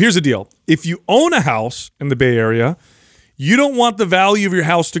 so here's the deal: if you own a house in the Bay Area, you don't want the value of your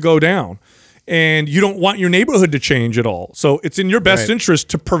house to go down, and you don't want your neighborhood to change at all. So it's in your best Right. interest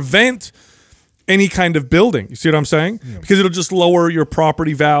to prevent any kind of building. You see what I'm saying? Because it'll just lower your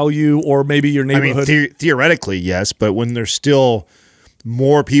property value, or maybe your I neighborhood. mean, theoretically, yes, but when there's still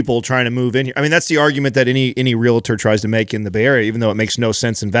more people trying to move in here, I mean, that's the argument that any realtor tries to make in the Bay Area, even though it makes no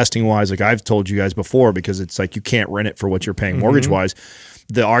sense investing wise, like I've told you guys before, because it's like you can't rent it for what you're paying mortgage wise.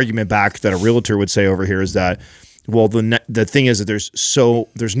 The argument back that a realtor would say over here is that, well, the thing is that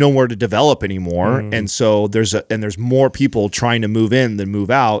there's nowhere to develop anymore, and so there's more people trying to move in than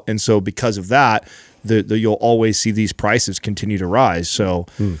move out, and so because of that, you'll always see these prices continue to rise. So,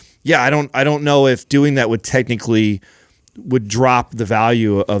 yeah, I don't know if doing that would drop the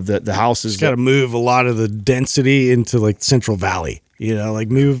value of the houses. Got to move a lot of the density into like Central Valley. You know, like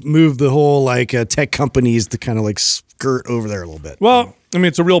move the whole like tech companies to kind of like skirt over there a little bit. well, I mean,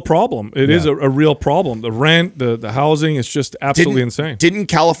 it's a real problem. It is a real problem. The rent, the housing, is just absolutely insane. Didn't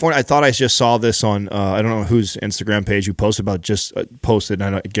California? I thought I just saw this on I don't know whose Instagram page you posted about. Just posted.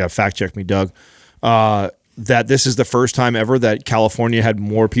 And I don't, fact check me, Doug. that this is the first time ever that California had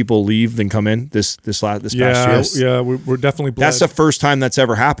more people leave than come in this past year. Yeah, we're definitely blessed. That's the first time that's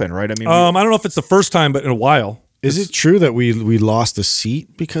ever happened, right? I mean, I don't know if it's the first time, but in a while. Is it true that we lost a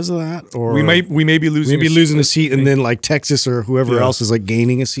seat because of that, or We may be losing a seat, and then like Texas or whoever else is like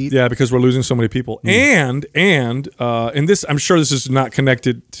gaining a seat? Yeah, because we're losing so many people. And this, I'm sure this is not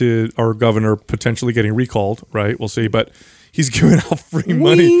connected to our governor potentially getting recalled, right? We'll see, but he's giving out free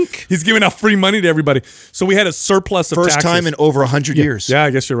money. He's giving out free money to everybody. So we had a surplus of first taxes. time in over 100 years. Yeah,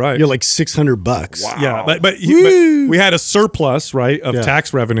 I guess you're right. You're like $600. Wow. Yeah, but we had a surplus, right, of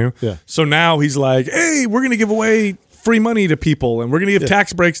tax revenue. Yeah. So now he's like, hey, we're going to give away free money to people, and we're going to give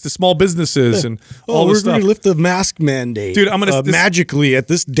tax breaks to small businesses and all this we're stuff. going to lift the mask mandate, Dude, I'm gonna magically at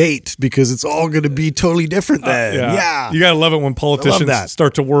this date because it's all going to be totally different then. Yeah. You got to love it when politicians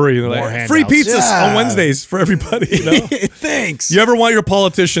start to worry. They're like, free handouts. pizzas on Wednesdays for everybody. You know? Thanks. You ever want your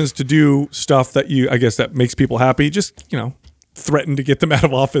politicians to do stuff that makes people happy? Just, threaten to get them out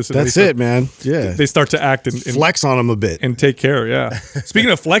of office. And That's it, man. Yeah. They start to act and flex on them a bit and take care. Yeah.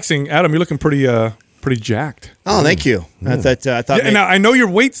 Speaking of flexing, Adam, you're looking pretty jacked. Oh, thank you. I thought. Now I know your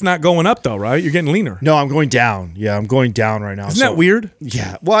weight's not going up though, right? You're getting leaner. No, I'm going down. Yeah, I'm going down right now. Isn't that weird?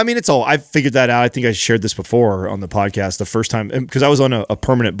 Yeah. Well, I mean, I figured that out. I think I shared this before on the podcast the first time because I was on a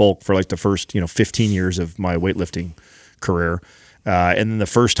permanent bulk for like the first 15 years of my weightlifting career. And then the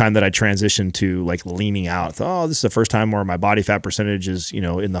first time that I transitioned to like leaning out, I thought, this is the first time where my body fat percentage is,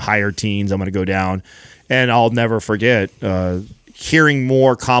 in the higher teens. I'm going to go down. And I'll never forget hearing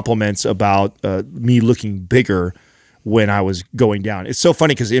more compliments about me looking bigger when I was going down. It's so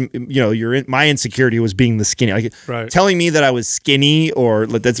funny because my insecurity was being the skinny. Like telling me that I was skinny or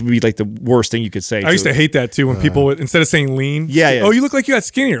that would be like the worst thing you could say. I used to hate that too when people would, instead of saying lean, oh, you look like you got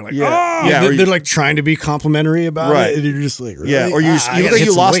skinnier. Like, they're like trying to be complimentary about it. And you're just like, really? Yeah, or you look like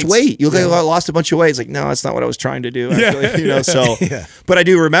you lost weight. You look like you lost a bunch of weight. It's like, no, that's not what I was trying to do. Actually, But I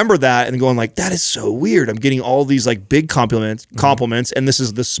do remember that and going like, that is so weird. I'm getting all these like big compliments, and this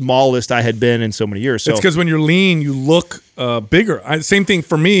is the smallest I had been in so many years. So it's because when you're lean, you look bigger. Same thing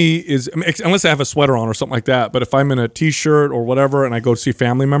for me is, unless I have a sweater on or something like that, but if I'm in a t-shirt or whatever and I go see a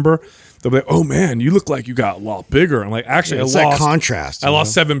family member, they'll be like, oh man, you look like you got a lot bigger. I'm like, actually, it's that contrast. I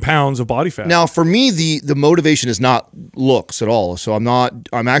lost 7 pounds of body fat. Now, for me, the motivation is not looks at all. So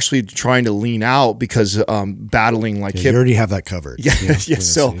I'm actually trying to lean out because battling like hip. You already have that covered. Yeah,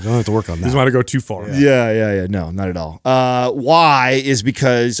 so you don't have to work on that. You just want to go too far. Yeah. No, not at all. Why is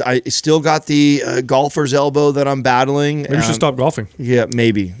because I still got the golfer's elbow that I'm battling. Maybe you should stop golfing. Yeah,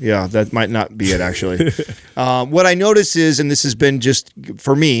 maybe. Yeah, that might not be it actually. What I notice is, and this has been just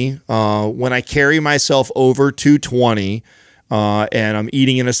for me, when I carry myself over 220 and I'm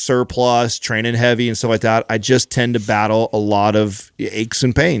eating in a surplus, training heavy and stuff like that, I just tend to battle a lot of aches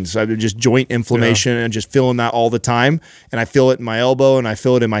and pains. I just joint inflammation and just feeling that all the time. And I feel it in my elbow and I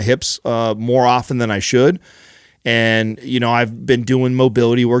feel it in my hips more often than I should. And, I've been doing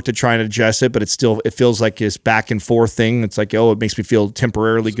mobility work to try and adjust it, but it feels like this back and forth thing. It's like, it makes me feel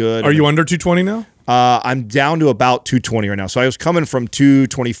temporarily good. Are you under 220 now? I'm down to about 220 right now. So I was coming from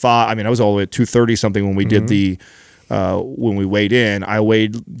 225. I mean, I was all the way at 230 something when we did when we weighed in. I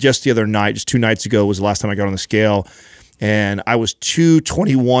weighed just the other night, just 2 nights ago was the last time I got on the scale. And I was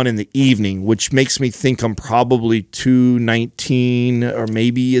 221 in the evening, which makes me think I'm probably 219 or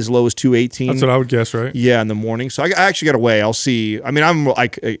maybe as low as 218. That's what I would guess, right? Yeah, in the morning. So I actually got to weigh. I'll see. I mean, I'm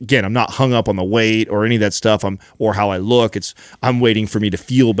like, again, I'm not hung up on the weight or any of that stuff. Or how I look. I'm waiting for me to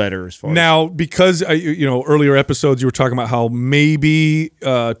feel better as far now, because earlier episodes you were talking about how maybe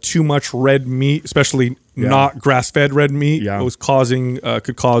too much red meat, especially not grass-fed red meat, could cause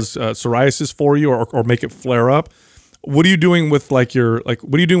psoriasis for you or make it flare up. What are you doing with your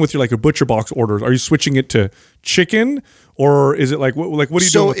butcher box orders? Are you switching it to chicken, or is it what are you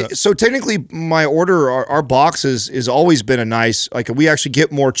doing with that? So technically, my order, our box has always been a nice. We actually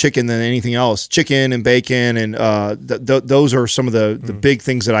get more chicken than anything else. Chicken and bacon, and those are some of the big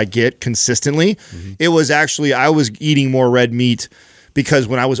things that I get consistently. Mm-hmm. It was actually I was eating more red meat. Because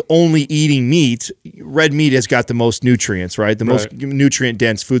when I was only eating meat, red meat has got the most nutrients, right? The most nutrient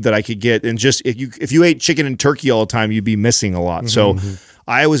dense food that I could get. And just if you ate chicken and turkey all the time, you'd be missing a lot. So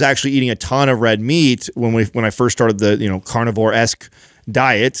I was actually eating a ton of red meat when I first started the carnivore-esque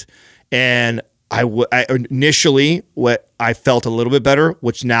diet. And initially I felt a little bit better,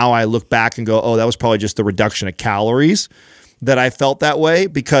 which now I look back and go, oh, that was probably just the reduction of calories. that I felt that way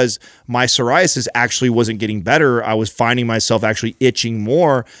because my psoriasis actually wasn't getting better. I was finding myself actually itching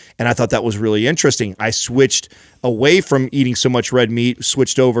more, and I thought that was really interesting. I switched away from eating so much red meat,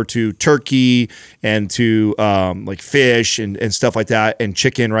 switched over to turkey and to like fish and stuff like that, and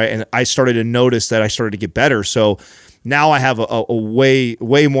chicken, right? And I started to notice that I started to get better. So now I have a way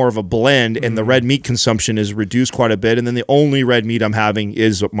more of a blend, and the red meat consumption is reduced quite a bit. And then the only red meat I'm having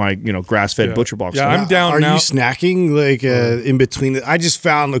is my grass-fed butcher box. Yeah, I'm down Are now. you snacking like in between? I just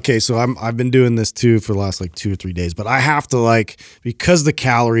found so I've been doing this too for the last like 2 or 3 days, but I have to because the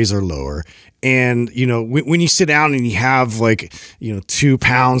calories are lower. And, when you sit down and you have 2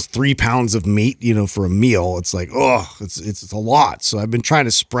 pounds, 3 pounds of meat, for a meal, it's like, it's a lot. So I've been trying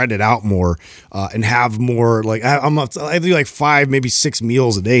to spread it out more and have more I do like 5, maybe 6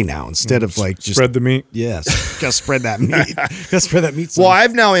 meals a day now instead of just spread the meat. Yes. Gotta spread that meat. Gotta spread that meat. Well,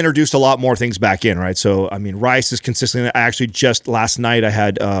 I've now introduced a lot more things back in, right? So, I mean, rice is consistently. I actually just last night I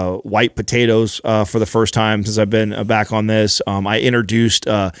had white potatoes for the first time since I've been back on this. I introduced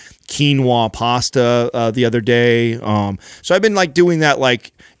quinoa pasta the other day. So I've been doing that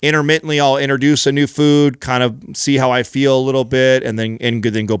intermittently. I'll introduce a new food, kind of see how I feel a little bit, and then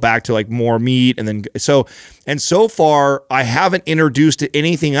go back to more meat, and then so far I haven't introduced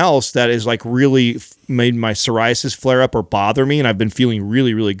anything else that is really made my psoriasis flare up or bother me, and I've been feeling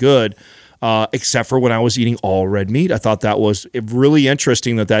really, really good. Except for when I was eating all red meat. I thought that was really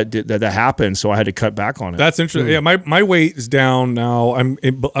interesting that happened, so I had to cut back on it. That's interesting. Yeah, my weight is down now. I'm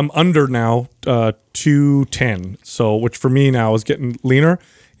under now 210. So which for me now is getting leaner.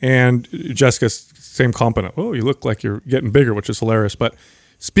 And Jessica's same compliment. Oh, you look like you're getting bigger, which is hilarious. But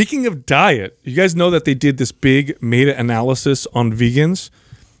speaking of diet, you guys know that they did this big meta-analysis on vegans.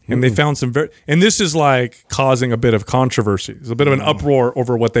 And they found some and this is causing a bit of controversy. There's a bit of an uproar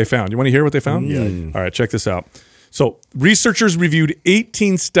over what they found. You want to hear what they found? Yeah. All right, check this out. So researchers reviewed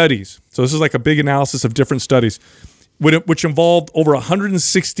 18 studies. So this is a big analysis of different studies, which involved over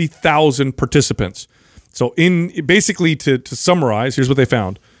 160,000 participants. So basically to summarize, here's what they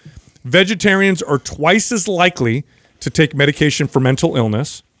found. Vegetarians are twice as likely to take medication for mental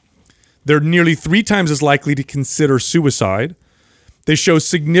illness. They're nearly 3 times as likely to consider suicide. They show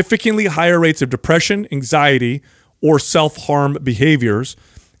significantly higher rates of depression, anxiety, or self-harm behaviors.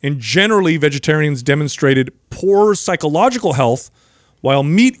 And generally, vegetarians demonstrated poor psychological health, while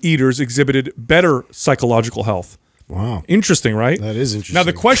meat eaters exhibited better psychological health. Wow. Interesting, right? That is interesting. Now,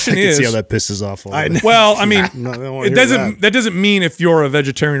 the question is... see how that pisses off. Well, I mean, that doesn't mean if you're a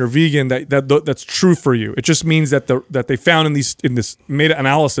vegetarian or vegan that's true for you. It just means that they found in this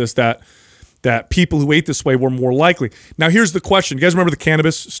meta-analysis that people who ate this way were more likely. Now, here's the question. You guys remember the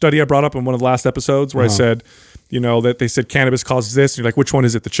cannabis study I brought up in one of the last episodes where I said, that they said cannabis causes this? And you're like, which one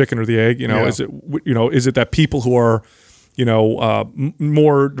is it, the chicken or the egg? Is it that people who are,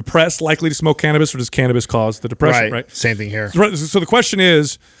 more depressed likely to smoke cannabis, or does cannabis cause the depression, right? Same thing here. So the question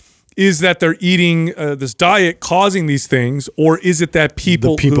is that they're eating this diet causing these things, or is it that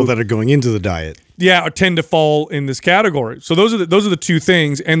people that are going into the diet tend to fall in this category? So those are the two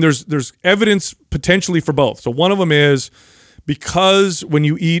things, and there's evidence potentially for both. So one of them is because when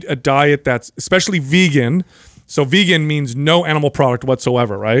you eat a diet that's especially vegan, so vegan means no animal product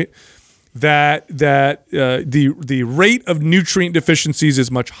whatsoever, right? That the rate of nutrient deficiencies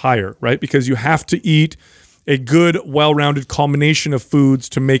is much higher, right? Because you have to eat a good, well-rounded combination of foods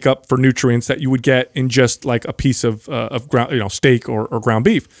to make up for nutrients that you would get in just a piece of ground, steak or ground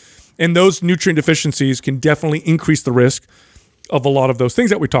beef. And those nutrient deficiencies can definitely increase the risk of a lot of those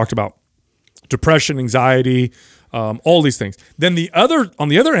things that we talked about: depression, anxiety, all these things. Then on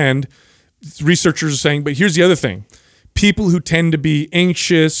the other end, researchers are saying, but here's the other thing: people who tend to be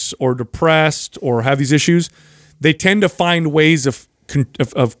anxious or depressed or have these issues, they tend to find ways of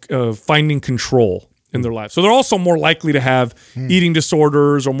finding control in their life. So they're also more likely to have eating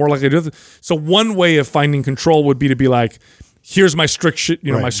disorders, or more likely to do this. So one way of finding control would be to be here's my strict,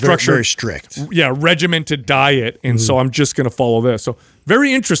 my structure, very strict, regimented diet, and so I'm just going to follow this. So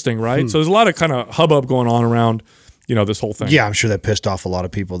very interesting, right? So there's a lot of kind of hubbub going on around, this whole thing. Yeah, I'm sure that pissed off a lot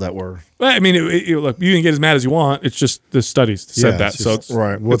of people that were. I mean, look, you can get as mad as you want. It's just the studies said that. So it's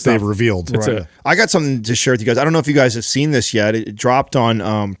what they've revealed. Right. I got something to share with you guys. I don't know if you guys have seen this yet. It dropped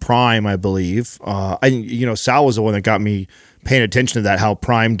on Prime, I believe. Sal was the one that got me paying attention to that, how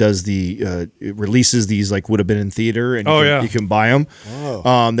Prime does it releases these would have been in theater, and you can buy them.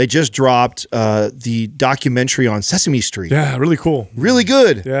 Oh. They just dropped the documentary on Sesame Street. Yeah, really cool. Really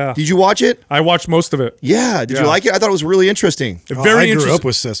good. Yeah. Did you watch it? I watched most of it. Yeah. Did you like it? I thought it was really interesting. Very I grew interesting. up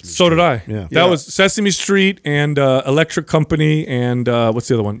with Sesame Street. So did I. Yeah. That was Sesame Street and Electric Company and what's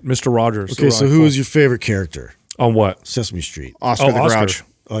the other one? Mr. Rogers. Okay, so who was your favorite character? On what? Sesame Street. Oscar the Oscar. Grouch.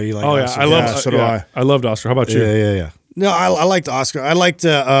 Oh, you like? Oh yeah, Oscar? I love. Yeah, so do I. I loved Oscar. How about you? Yeah. No, I liked Oscar. I liked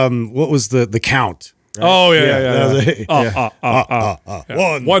what was the Count? Right? Oh yeah.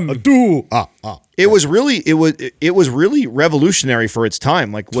 One, two. It was really revolutionary for its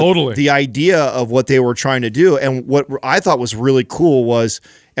time. Like Totally. the idea of what they were trying to do, and what I thought was really cool was,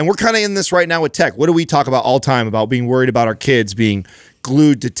 and we're kind of in this right now with tech. What do we talk about all the time about being worried about our kids being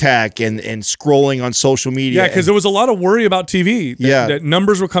glued to tech and scrolling on social media? Yeah, because there was a lot of worry about TV. That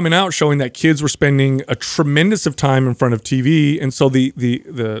numbers were coming out showing that kids were spending a tremendous of time in front of TV, and so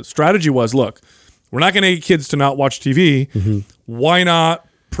the strategy was, look, we're not going to get kids to not watch TV. Why not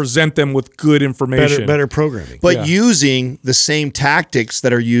present them with good information? Better programming. but using the same tactics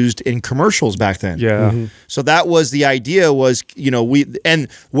that are used in commercials back then. Yeah. So that was the idea was,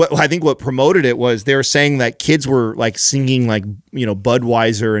 what I think what promoted it was they were saying that kids were like singing like,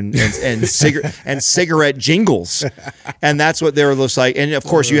 Budweiser and cigarette jingles. And that's what they were just like. And of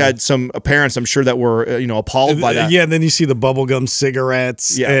course you had some parents, I'm sure, that were, appalled by that. Yeah, and then you see the bubblegum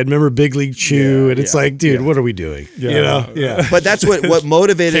cigarettes. Yeah. And remember Big League Chew. And it's like, dude, Yeah. what are we doing? Yeah. But that's what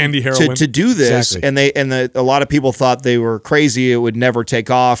motivated Candy heroin. to do this. Exactly. And a lot of people thought they were crazy. It would never take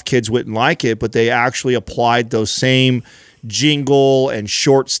off. Kids wouldn't like it, but they actually applied those same jingle and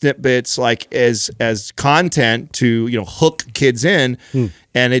short snippets like as content to hook kids in,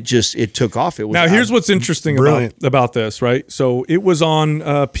 and it took off. It was Now, here's what's interesting Brilliant. about this, right? So it was on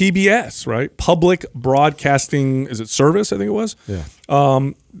PBS, right? Public Broadcasting, is it service? I think it was. Yeah.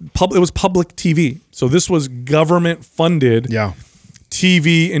 It was public TV. So this was government funded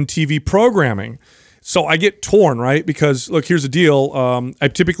TV and TV programming. So I get torn, right? Because look, here's the deal.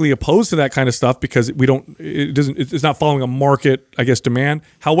 I'm typically opposed to that kind of stuff because it's not following a market, I guess, demand.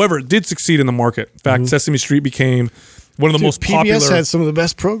 However, it did succeed in the market. In fact, Sesame Street became one of the most popular. PBS had some of the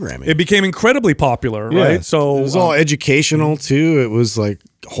best programming. It became incredibly popular, right? So it was all educational too. It was like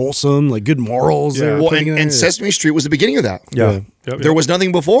wholesome, like good morals. Yeah. they were well, putting in there. and Sesame Street was the beginning of that. yeah. There was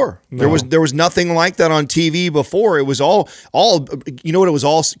nothing before. There was nothing like that on TV before. It was all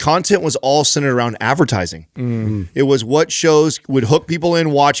content was all centered around advertising. It was what shows would hook people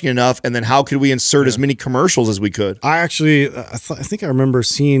in watching enough, and then how could we insert as many commercials as we could. I actually, I think I remember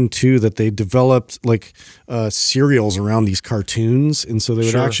seeing too that they developed like serials around these cartoons, and so they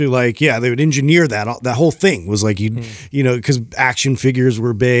would actually they would engineer that whole thing was like because action figures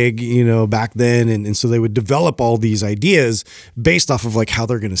were big back then, and so they would develop all these ideas based off of like how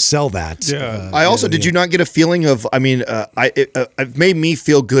they're going to sell that. Yeah. I also did you not get a feeling of? I mean, it made me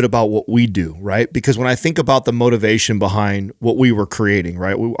feel good about what we do, right? Because when I think about the motivation behind what we were creating,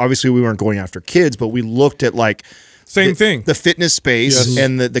 right? Obviously, we weren't going after kids, but we looked at like Same thing. the fitness space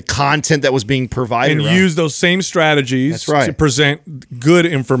and the content that was being provided, and around. use those same strategies That's right. to present good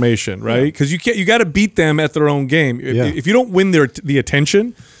information, right? Because you got to beat them at their own game. If you don't win the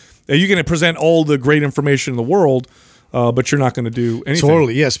attention, you're going to present all the great information in the world, but you're not going to do anything.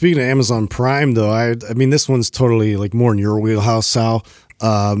 Totally. Yeah. Speaking of Amazon Prime, though, I mean, this one's totally like more in your wheelhouse, Sal.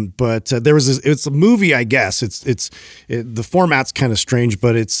 But there was it's a movie, I guess. The format's kind of strange,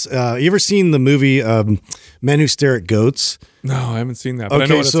 but it's you ever seen the movie Men Who Stare at Goats? No, I haven't seen that. But I know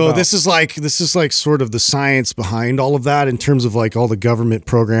Okay, what it's so about. this is like sort of the science behind all of that in terms of like all the government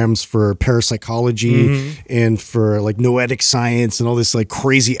programs for parapsychology and for like noetic science and all this like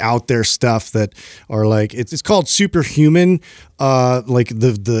crazy out there stuff that are like it's called Superhuman, like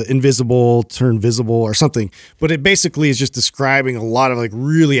the invisible turned visible or something. But it basically is just describing a lot of like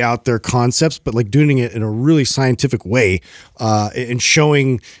really out there concepts, but like doing it in a really scientific way, and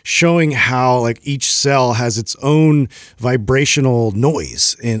showing how like each cell has its own vibrational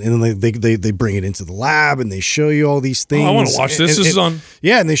noise, and then they bring it into the lab and they show you all these things. I want to watch this. This is on.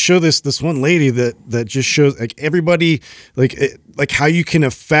 Yeah, and they show this one lady that just shows like everybody like how you can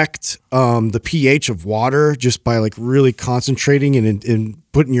affect the pH of water just by like really concentrating and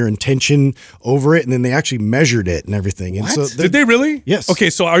putting your intention over it, and then they actually measured it and everything. And so Did they really? Yes. Okay,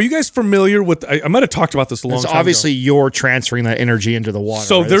 so are you guys familiar with? I might have talked about this a long It's time obviously ago. you're transferring that energy into the water.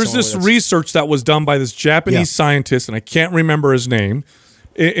 So right? there's That's this research that was done by this Japanese Yeah. scientist, and I can't remember his name.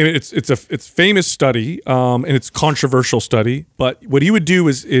 It's a famous study, and it's a controversial study. But what he would do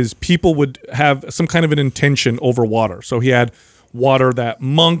is people would have some kind of an intention over water. So he had water that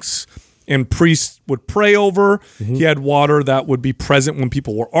monks and priests would pray over. He had water that would be present when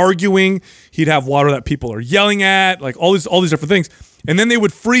people were arguing. He'd have water that people are yelling at, like all these different things. And then they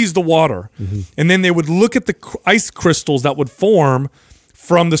would freeze the water, and then they would look at the ice crystals that would form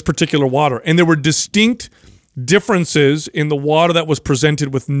from this particular water, and there were distinct differences in the water that was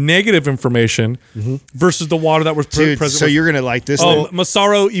presented with negative information versus the water that was presented. So you're gonna like this. Oh,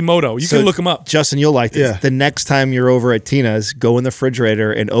 Masaru Emoto. You can look him up. Justin. You'll like this. Yeah. The next time you're over at Tina's, go in the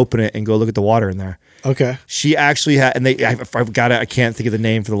refrigerator and open it and go look at the water in there. Okay. She actually had, and I've got it. I can't think of the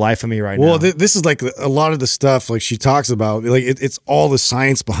name for the life of me right now. Well, this is like a lot of the stuff like she talks about. Like it's all the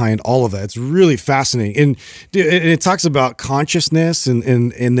science behind all of that. It's really fascinating, and it talks about consciousness, and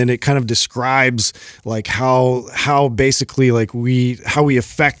then it kind of describes like how basically like how we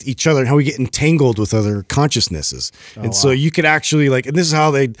affect each other and how we get entangled with other consciousnesses. So you could actually like, and this is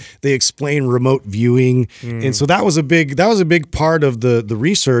how they explain remote viewing, and so that was a big part of the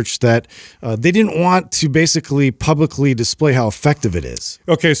research that they didn't want to basically publicly display how effective it is.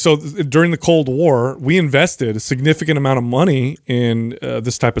 Okay, so during the Cold War, we invested a significant amount of money in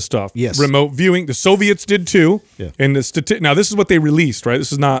this type of stuff. Yes. Remote viewing. The Soviets did too. Yeah. And now this is what they released, right?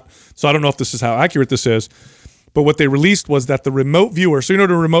 This is not, so I don't know if this is how accurate this is, but what they released was that the remote viewer, so you know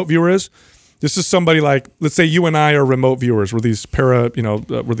what a remote viewer is? This is somebody like, let's say you and I are remote viewers. We're these you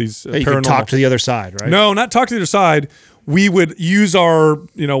paranormal. can talk to the other side, right? No, not talk to the other side. We would use our,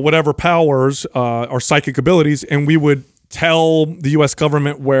 whatever powers, our psychic abilities, and we would tell the U.S.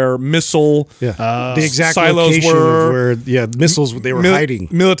 government where missile The exact silos location were, of where missiles they were hiding.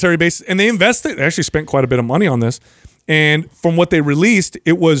 Military bases. And they invested, they actually spent quite a bit of money on this. And from what they released,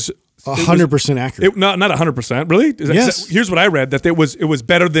 it was 100% accurate. not 100%. Really? Yes. Here's what I read: that it was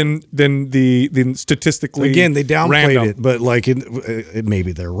better than the statistically. Again, they downplayed random. it, but like it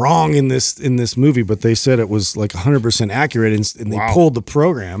maybe they're wrong in this movie, but they said it was like 100% accurate, and they pulled the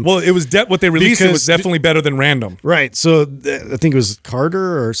program. Well, it was what they released. It was Because definitely better than random. Right. So I think it was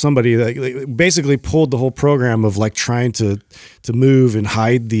Carter or somebody that basically pulled the whole program of like trying to move and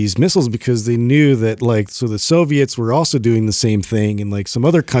hide these missiles because they knew that so the Soviets were also doing the same thing in like some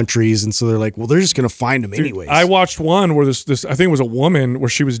other countries. And so they're like, well, they're just going to find them anyways. I watched one where this I think it was a woman where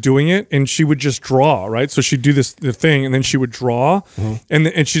she was doing it and she would just draw, right? So she'd do the thing and then she would draw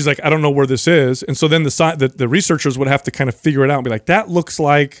and she's like, I don't know where this is. And so then the researchers would have to kind of figure it out and be like, that looks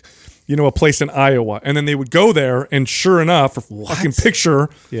like, a place in Iowa. And then they would go there and sure enough, a fucking picture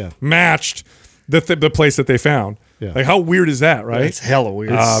matched the place that they found. Yeah. Like, how weird is that, right? It's hella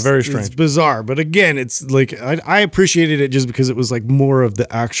weird. Very strange. It's bizarre, but again, it's like I appreciated it just because it was like more of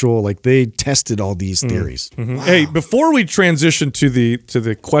the actual they tested all these theories. Mm-hmm. Wow. Hey, before we transition to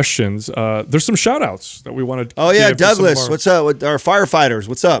the questions, there's some shout outs that we want to. Oh yeah, Douglas, what's up with our firefighters?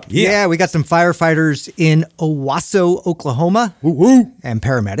 What's up? Yeah, we got some firefighters in Owasso, Oklahoma, and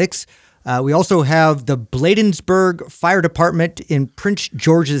paramedics. We also have the Bladensburg Fire Department in Prince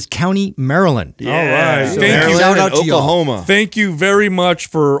George's County, Maryland. All right. So Thank you. Shout out to Oklahoma. Thank you very much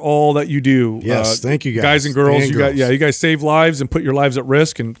for all that you do. Yes, thank you guys. Guys and girls. And You girls. you guys save lives and put your lives at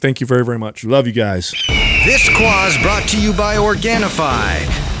risk, and thank you very, very much. Love you guys. This Quaz brought to you by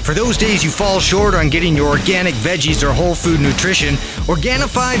Organifi. For those days you fall short on getting your organic veggies or whole food nutrition,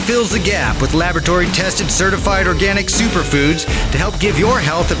 Organifi fills the gap with laboratory-tested certified organic superfoods to help give your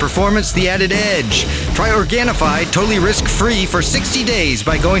health and performance the added edge. Try Organifi totally risk-free for 60 days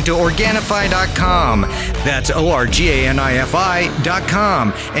by going to Organifi.com. That's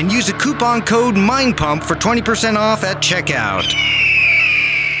ORGANIFI.com. And use the coupon code MINDPUMP for 20% off at checkout.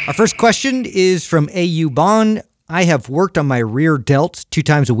 Our first question is from A.U. Bond. I have worked on my rear delts 2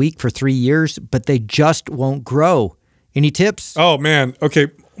 times a week for 3 years, but they just won't grow. Any tips? Oh, man. Okay.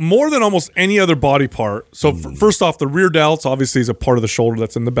 More than almost any other body part. So, first off, the rear delts obviously is a part of the shoulder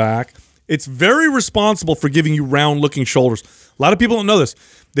that's in the back. It's very responsible for giving you round-looking shoulders. A lot of people don't know this.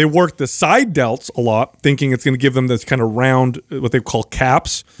 They work the side delts a lot, thinking it's going to give them this kind of round, what they call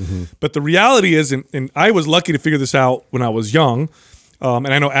caps. But the reality is, and I was lucky to figure this out when I was young, and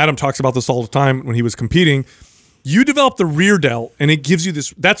I know Adam talks about this all the time when he was competing. You develop the rear delt, and it gives you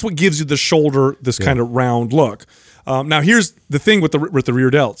this. That's what gives you the shoulder, this kind of round look. Now, here's the thing with the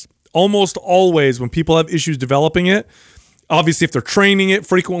rear delts. Almost always, when people have issues developing it, obviously if they're training it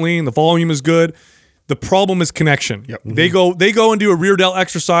frequently and the volume is good, the problem is connection. Yep. They go and do a rear delt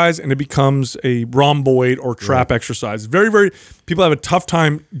exercise, and it becomes a rhomboid or trap exercise. Very, very. People have a tough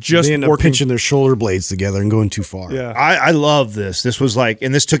time just They end up working. pinching their shoulder blades together and going too far. Yeah. I love this. This was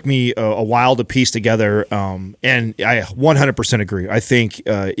and this took me a while to piece together. And I 100% agree. I think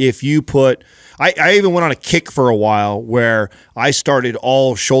if you put, I even went on a kick for a while where I started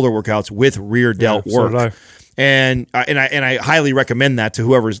all shoulder workouts with rear delt so work. did I. And I highly recommend that to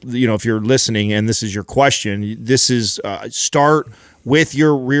whoever's, if you're listening and this is your question, this is start with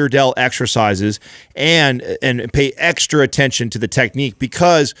your rear delt exercises and pay extra attention to the technique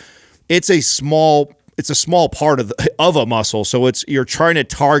because it's a small part of a muscle. So you're trying to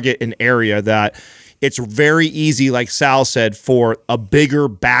target an area that it's very easy, like Sal said, for a bigger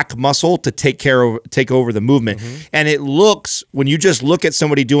back muscle to take over the movement. And it looks, when you just look at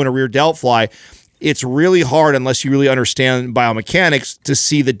somebody doing a rear delt fly, it's really hard, unless you really understand biomechanics, to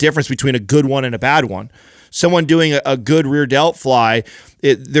see the difference between a good one and a bad one. Someone doing a good rear delt fly,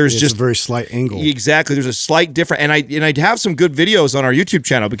 there's just a very slight angle. Exactly, there's a slight difference, and I have some good videos on our YouTube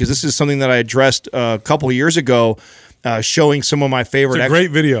channel, because this is something that I addressed a couple of years ago, showing some of my favorite. It's a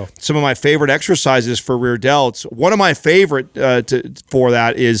great video. Some of my favorite exercises for rear delts. One of my favorite for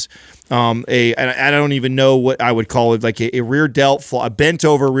that is and I don't even know what I would call it, like a rear delt fly, a bent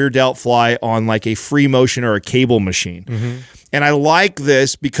over rear delt fly on like a free motion or a cable machine. And I like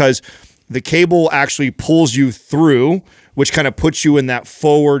this because the cable actually pulls you through, which kind of puts you in that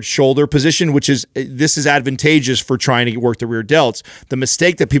forward shoulder position, this is advantageous for trying to work the rear delts. The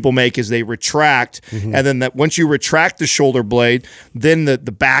mistake that people make is they retract, and then once you retract the shoulder blade, then the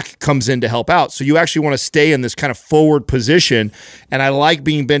back comes in to help out. So you actually want to stay in this kind of forward position, and I like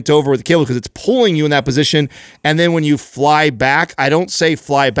being bent over with the cable because it's pulling you in that position, and then when you fly back, I don't say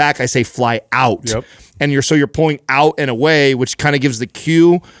fly back, I say fly out. Yep. And you're pulling out and away, which kind of gives the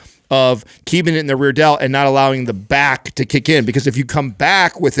cue of keeping it in the rear delt and not allowing the back to kick in, because if you come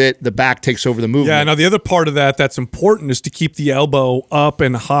back with it, the back takes over the movement. Yeah, now the other part of that's important is to keep the elbow up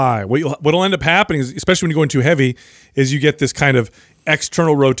and high. What'll end up happening is, especially when you're going too heavy, is you get this kind of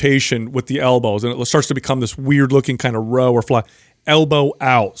external rotation with the elbows, and it starts to become this weird looking kind of row or fly. Elbow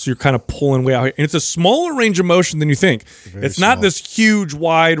out, so you're kind of pulling way out here. And it's a smaller range of motion than you think. It's not this huge,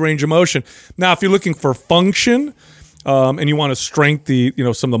 wide range of motion. Now, if you're looking for function, and you want to strengthen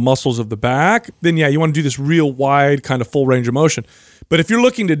some of the muscles of the back, then yeah, you want to do this real wide kind of full range of motion. But if you're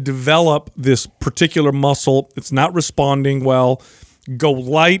looking to develop this particular muscle, it's not responding well, go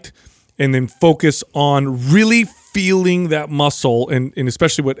light and then focus on really feeling that muscle, and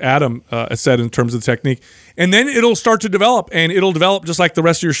especially what Adam said in terms of the technique. And then it'll start to develop, and it'll develop just like the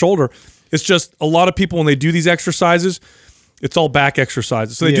rest of your shoulder. It's just a lot of people, when they do these exercises, it's all back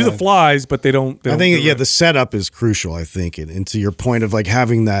exercises. So they do the flies, but they don't. I think the setup is crucial. I think, and to your point of like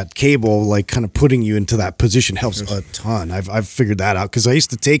having that cable, like kind of putting you into that position helps a ton. I've figured that out because I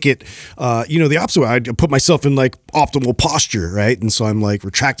used to take it, the opposite way. I'd put myself in like optimal posture, right? And so I'm like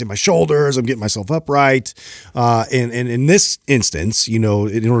retracting my shoulders. I'm getting myself upright. And in this instance, in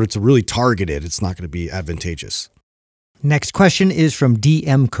order to really target it, it's not going to be advantageous. Next question is from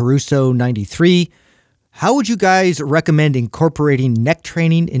DM Caruso 93. How would you guys recommend incorporating neck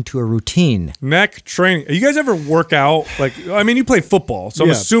training into a routine? Neck training. You guys ever work out? You play football, so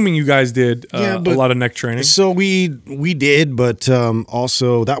I'm assuming you guys did a lot of neck training. So we did, but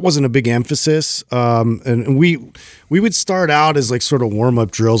also that wasn't a big emphasis. And we would start out as like sort of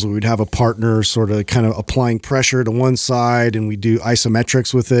warm-up drills where we'd have a partner sort of kind of applying pressure to one side, and we do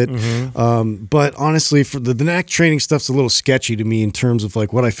isometrics with it. But honestly, for the neck training stuff's a little sketchy to me in terms of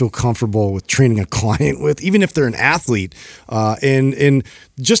like what I feel comfortable with training a client with, even if they're an athlete, and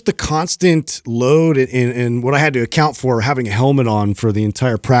just the constant load and what I had to account for having a helmet on for the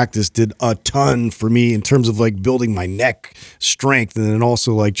entire practice did a ton for me in terms of like building my neck strength, and then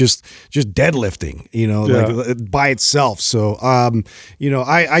also like just deadlifting, like by itself. So,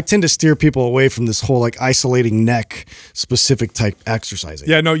 I tend to steer people away from this whole like isolating neck specific type exercising.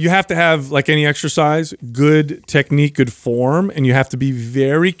 Yeah, no, you have to have, like any exercise, good technique, good form, and you have to be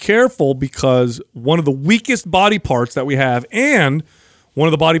very careful because one of the weakest body parts that we have, and one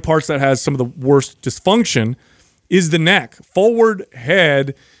of the body parts that has some of the worst dysfunction, is the neck. Forward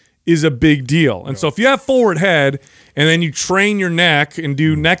head is a big deal. And so if you have forward head and then you train your neck and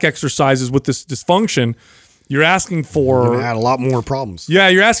do neck exercises with this dysfunction, you're asking for... You're gonna add a lot more problems. Yeah,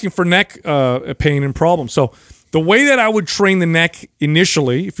 you're asking for neck pain and problems. So the way that I would train the neck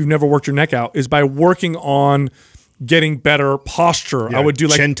initially, if you've never worked your neck out, is by working on getting better posture. Yeah, I would do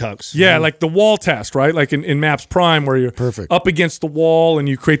like chin tucks. Yeah, like the wall test, right? Like in MAPS Prime, where you're up against the wall and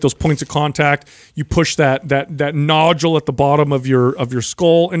you create those points of contact. You push that nodule at the bottom of your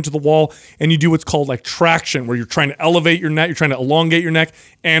skull into the wall, and you do what's called like traction, where you're trying to elevate your neck, you're trying to elongate your neck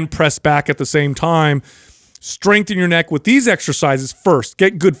and press back at the same time. Strengthen your neck with these exercises first.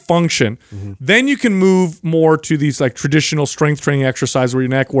 Get good function. Then you can move more to these like traditional strength training exercises where your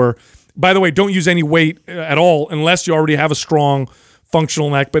neck, where, by the way, don't use any weight at all unless you already have a strong functional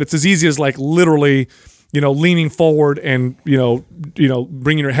neck. But it's as easy as like literally, leaning forward and,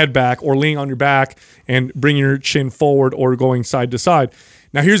 bringing your head back, or leaning on your back and bringing your chin forward, or going side to side.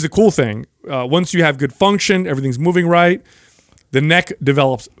 Now, here's the cool thing. Once you have good function, everything's moving right, the neck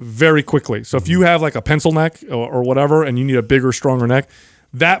develops very quickly. So if you have like a pencil neck or whatever, and you need a bigger, stronger neck,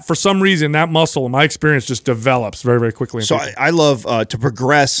 that for some reason, that muscle, in my experience, just develops very, very quickly. So I love to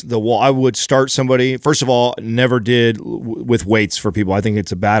progress the wall. I would start somebody, first of all, never did with weights for people. I think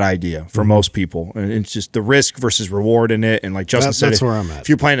it's a bad idea for most people. And it's just the risk versus reward in it. And like Justin said, that's where I'm at. If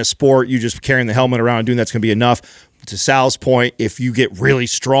you're playing a sport, you just carrying the helmet around and doing that's going to be enough. To Sal's point, if you get really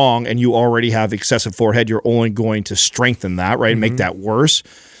strong and you already have excessive forehead, you're only going to strengthen that, right? And make that worse.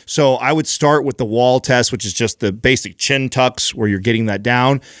 So I would start with the wall test, which is just the basic chin tucks where you're getting that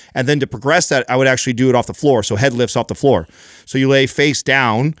down. And then to progress that, I would actually do it off the floor. So head lifts off the floor. So you lay face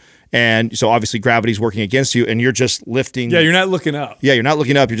down. And so obviously gravity's working against you and you're just lifting. Yeah, you're not looking up. Yeah, you're not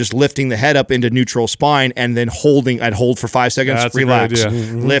looking up. You're just lifting the head up into neutral spine and then holding. I'd hold for 5 seconds, That's relax. a good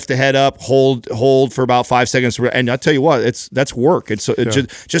idea. Lift the head up, hold for about 5 seconds. And I'll tell you what, that's work. It's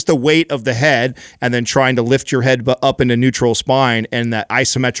just the weight of the head and then trying to lift your head up into neutral spine and that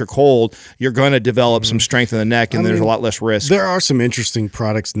isometric hold, you're going to develop some strength in the neck and there's a lot less risk. There are some interesting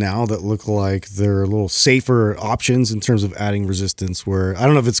products now that look like they're a little safer options in terms of adding resistance where, I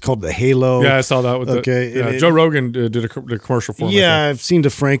don't know if it's called the Halo. Yeah, I saw that with Joe Rogan did a commercial for him. Yeah, I've seen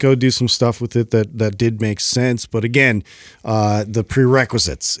DeFranco do some stuff with it that did make sense. But again, the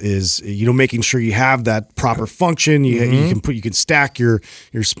prerequisites is making sure you have that proper function. You can stack your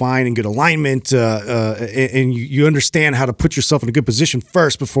spine in good alignment, and you understand how to put yourself in a good position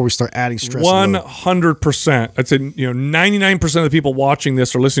first before we start adding stress. 100%. I'd say 99% of the people watching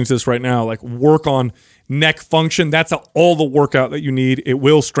this or listening to this right now work on neck function. That's all the workout that you need. It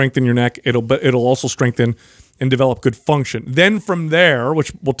will strengthen your neck. It'll also strengthen and develop good function. Then from there,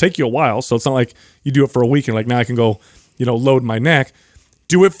 which will take you a while, so it's not like you do it for a week and now I can go, load my neck.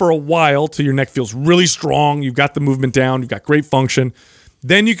 Do it for a while till your neck feels really strong. You've got the movement down. You've got great function.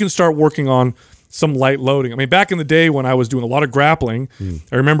 Then you can start working on some light loading. I mean, back in the day when I was doing a lot of grappling,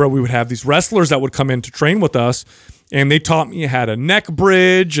 I remember we would have these wrestlers that would come in to train with us. And they taught me how to neck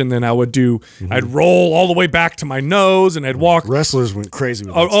bridge, and then I'd roll all the way back to my nose, and I'd walk. Wrestlers went crazy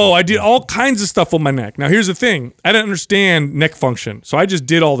with that stuff. I did all kinds of stuff with my neck. Now, here's the thing. I didn't understand neck function, so I just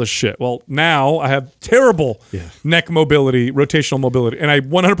did all this shit. Well, now I have terrible neck mobility, rotational mobility, and I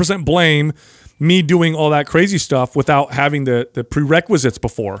 100% blame me doing all that crazy stuff without having the prerequisites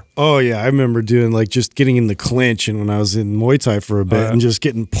before. Oh, yeah. I remember doing just getting in the clinch and when I was in Muay Thai for a bit and just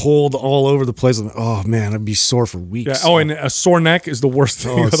getting pulled all over the place. Oh, man, I'd be sore for weeks. Yeah. Oh, and a sore neck is the worst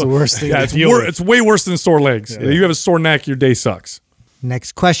thing. Oh, it's the worst thing. Yeah, it's way worse than sore legs. Yeah. You have a sore neck, your day sucks.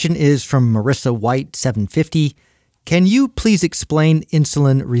 Next question is from Marissa White, 750. Can you please explain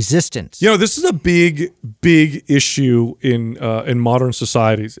insulin resistance? This is a big issue in modern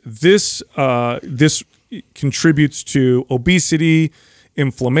societies. This contributes to obesity,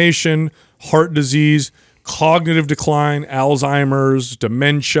 inflammation, heart disease, cognitive decline, Alzheimer's,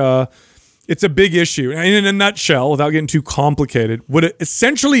 dementia. It's a big issue. And in a nutshell, without getting too complicated, what it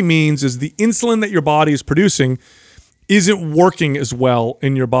essentially means is the insulin that your body is producing isn't working as well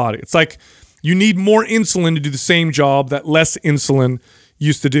in your body. It's like you need more insulin to do the same job that less insulin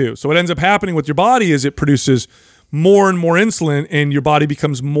used to do. So what ends up happening with your body is it produces more and more insulin and your body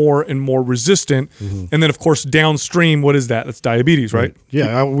becomes more and more resistant. And then, of course, downstream, what is that? That's diabetes, right?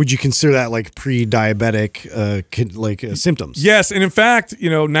 Yeah. Would you consider that pre-diabetic symptoms? Yes. And in fact,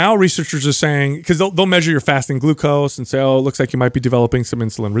 now researchers are saying, because they'll measure your fasting glucose and say, oh, it looks like you might be developing some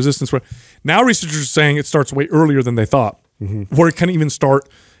insulin resistance. Now researchers are saying it starts way earlier than they thought, where it can even start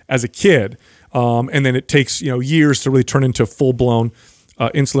as a kid. And then it takes years to really turn into full-blown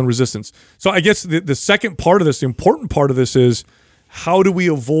insulin resistance. So I guess the second part of this, the important part of this is how do we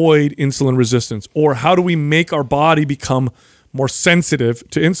avoid insulin resistance, or how do we make our body become more sensitive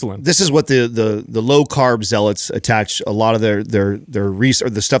to insulin? This is what the low carb zealots attach a lot of their research, or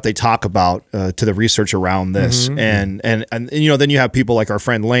the stuff they talk about to the research around this. And then you have people like our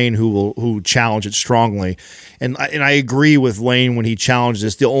friend Lane who challenge it strongly. And I agree with Lane when he challenges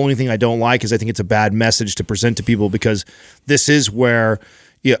this. The only thing I don't like is I think it's a bad message to present to people, because this is where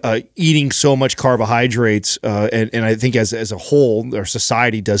eating so much carbohydrates, and I think as a whole, our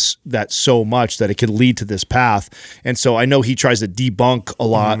society does that so much that it could lead to this path. And so I know he tries to debunk a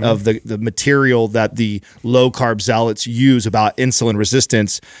lot of the material that the low carb zealots use about insulin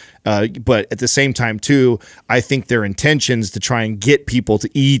resistance. But at the same time, too, I think their intentions to try and get people to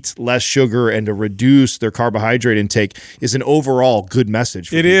eat less sugar and to reduce their carbohydrate intake is an overall good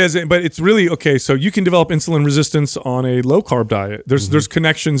message. It is, but it's really, okay, so you can develop insulin resistance on a low-carb diet. There's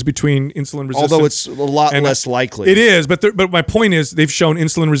connections between insulin resistance. Although it's a lot less likely. It is, but my point is they've shown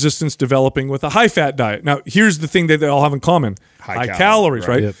insulin resistance developing with a high-fat diet. Now, here's the thing that they all have in common. High calories,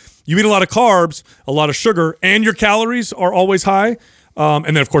 right? Yep. You eat a lot of carbs, a lot of sugar, and your calories are always high. And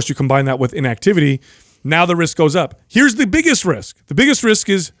then, of course, you combine that with inactivity, Now the risk goes up. Here's the biggest risk. The biggest risk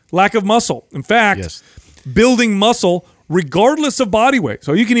is lack of muscle. In fact, building muscle regardless of body weight.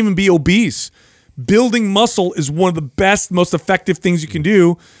 So you can even be obese. Building muscle is one of the best, most effective things you can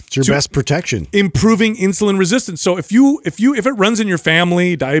do. It's your best protection. Improving insulin resistance. So if it runs in your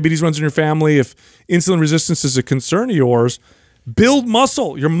family, diabetes runs in your family, if insulin resistance is a concern of yours, build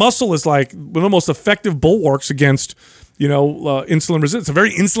muscle. Your muscle is like one of the most effective bulwarks against, insulin resistance. It's a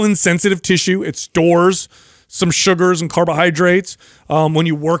very insulin sensitive tissue. It stores some sugars and carbohydrates. When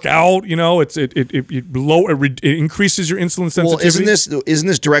you work out, it increases your insulin sensitivity. Well, isn't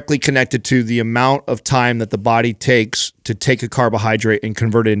this directly connected to the amount of time that the body takes to take a carbohydrate and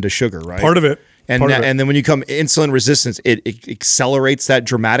convert it into sugar, right? Part of it. And then when you come insulin resistance, it accelerates that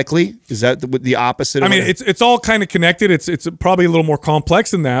dramatically. Is that the opposite? I mean, it's all kind of connected. It's probably a little more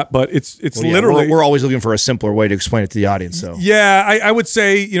complex than that, but it's literally. We're always looking for a simpler way to explain it to the audience. So yeah, I would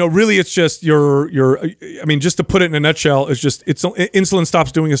say really it's just just to put it in a nutshell, insulin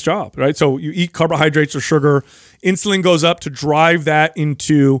stops doing its job, right? So you eat carbohydrates or sugar, insulin goes up to drive that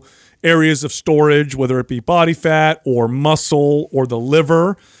into areas of storage, whether it be body fat or muscle or the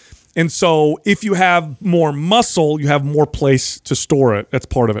liver. And so if you have more muscle, you have more place to store it. That's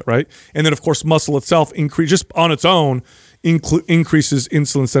part of it, right? And then, of course, muscle itself just on its own increases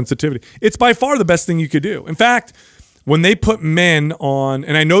insulin sensitivity. It's by far the best thing you could do. In fact, when they put men on,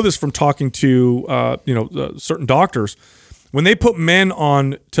 and I know this from talking to certain doctors, when they put men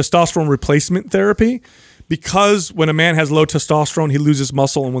on testosterone replacement therapy, because when a man has low testosterone, he loses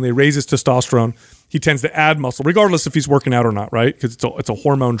muscle, and when they raise his testosterone, he tends to add muscle, regardless if he's working out or not, right? Because it's a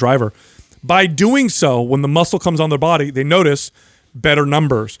hormone driver. By doing so, when the muscle comes on their body, they notice better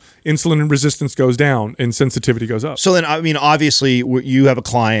numbers. Insulin resistance goes down and sensitivity goes up. So then, I mean, obviously, you have a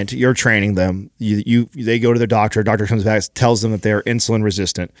client, you're training them. They go to their doctor comes back, tells them that they're insulin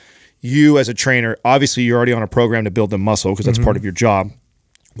resistant. You, as a trainer, obviously, you're already on a program to build them muscle because that's part of your job.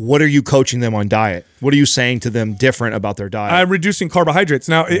 What are you coaching them on diet? What are you saying to them different about their diet? I'm reducing carbohydrates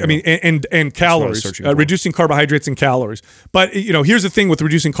now. I mean, and calories. Reducing carbohydrates and calories. But here's the thing with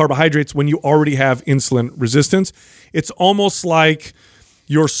reducing carbohydrates: when you already have insulin resistance, it's almost like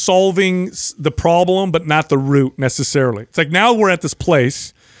you're solving the problem, but not the root necessarily. It's like now we're at this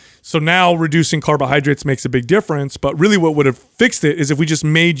place. So now reducing carbohydrates makes a big difference, but really what would have fixed it is if we just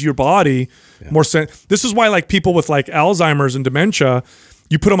made your body more This is why like people with like Alzheimer's and dementia,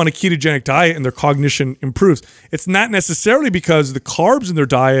 you put them on a ketogenic diet and their cognition improves. It's not necessarily because the carbs in their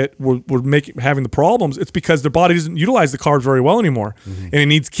diet were having the problems. It's because their body doesn't utilize the carbs very well anymore. And it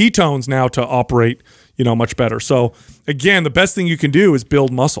needs ketones now to operate, much better. So again, the best thing you can do is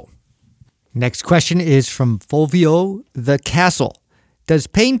build muscle. Next question is from Fulvio the Castle. Does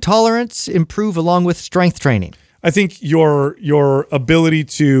pain tolerance improve along with strength training? I think your ability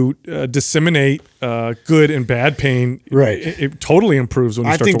to disseminate good and bad pain, right? It totally improves when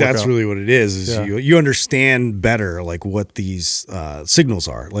you start to work out. I think that's really what it is you understand better like what these signals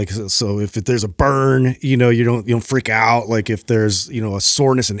are. Like so, if there's a burn, you don't freak out. Like if there's a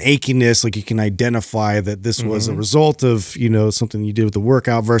soreness and achiness, like you can identify that this was a result of something you did with the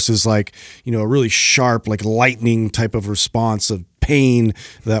workout versus like a really sharp like lightning type of response of pain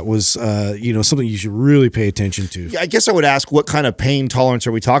that was something you should really pay attention to. Yeah, I guess I would ask, what kind of pain tolerance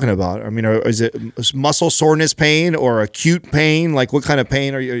are we talking about? I mean, is it muscle soreness pain or acute pain? Like what kind of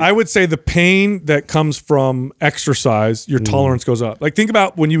pain are you? I would say the pain that comes from exercise, your tolerance goes up. Like think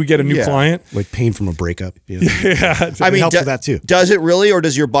about when you would get a new client. Like pain from a breakup. Yeah. I mean, helps with that too. Does it really, or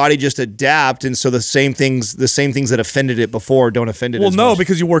does your body just adapt and so the same things that offended it before don't offend it as much?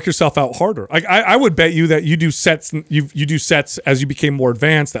 Because you work yourself out harder. I would bet you that you do sets as you became more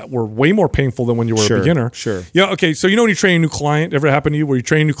advanced that were way more painful than when you were a beginner. Sure. Yeah. Okay. So when you train a new client, ever happened to you where you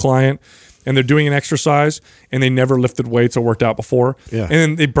train a new client and they're doing an exercise and they never lifted weights or worked out before, and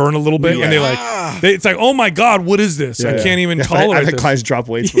then they burn a little bit and it's like, oh my God, what is this? I can't even tolerate I've had clients drop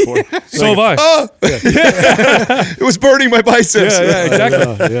weights before. So have I. It was burning my biceps. Yeah,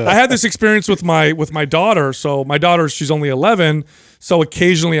 exactly. I had this experience with my daughter. So my daughter, she's only 11. So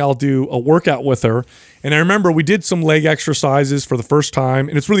occasionally I'll do a workout with her. And I remember we did some leg exercises for the first time,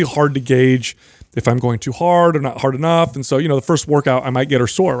 and it's really hard to gauge if I'm going too hard or not hard enough. And so, the first workout, I might get her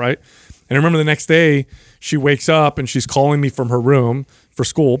sore, right? And I remember the next day, she wakes up and she's calling me from her room for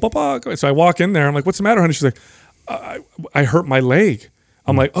school. So I walk in there. I'm like, what's the matter, honey? She's like, I hurt my leg.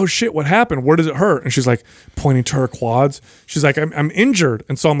 I'm like, oh shit, what happened? Where does it hurt? And she's like pointing to her quads. She's like, I'm injured.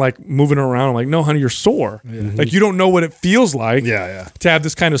 And so I'm like moving her around. I'm like, no, honey, you're sore. Like you don't know what it feels like to have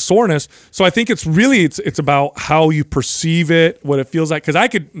this kind of soreness. So I think it's about how you perceive it, what it feels like. Because I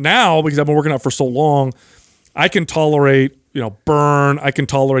could now, because I've been working out for so long, I can tolerate burn. I can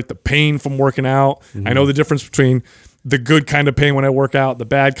tolerate the pain from working out. I know the difference between the good kind of pain when I work out, the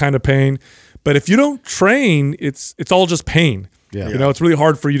bad kind of pain. But if you don't train, it's all just pain. Yeah. It's really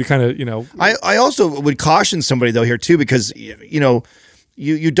hard for you to kind of, I also would caution somebody though here too, because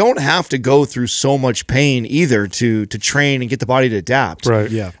you don't have to go through so much pain either to train and get the body to adapt.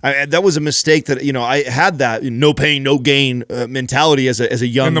 Right. Yeah. That was a mistake that I had that no pain, no gain mentality as a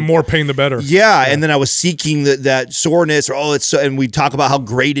young. and the more pain, the better. Yeah, and then I was seeking that soreness, and we talk about how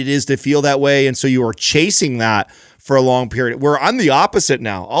great it is to feel that way, and so you were chasing that for a long period. Where I'm the opposite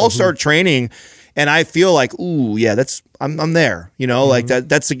now. I'll start training, and I feel like, ooh, yeah, I'm there. Like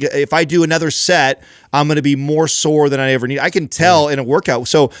that's if I do another set, I'm going to be more sore than I ever need. I can tell in a workout.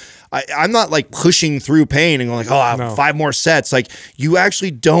 So I'm not like pushing through pain and going like, I have 5 more sets. Like you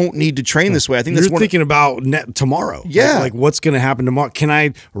actually don't need to train this way. I think you're that's thinking about tomorrow. Yeah. Like what's going to happen tomorrow? Can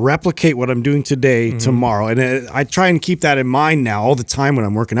I replicate what I'm doing today tomorrow? And I try and keep that in mind now all the time when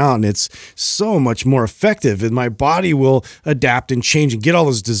I'm working out, and it's so much more effective. And my body will adapt and change and get all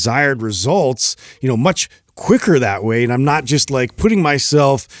those desired results, much quicker that way, and I'm not just like putting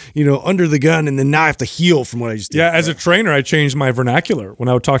myself, under the gun, and then now I have to heal from what I just did. Yeah, as a trainer, I changed my vernacular when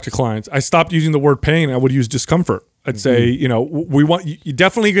I would talk to clients. I stopped using the word pain. I would use discomfort. I'd say, you're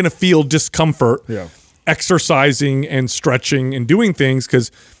definitely going to feel discomfort exercising and stretching and doing things,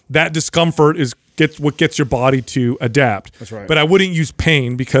 because that discomfort gets what gets your body to adapt. That's right. But I wouldn't use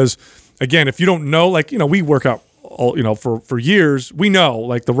pain because, again, if you don't know, we work out all, for years, we know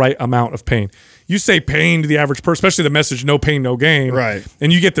like the right amount of pain. You say pain to the average person, especially the message "no pain, no gain," right?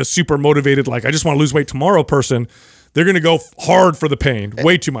 And you get the super motivated, like I just want to lose weight tomorrow person. They're going to go hard for the pain,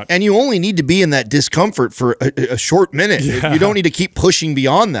 way too much. And you only need to be in that discomfort for a short minute. Yeah. You don't need to keep pushing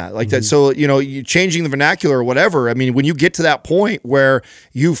beyond that like that. So, you changing the vernacular or whatever. I mean, when you get to that point where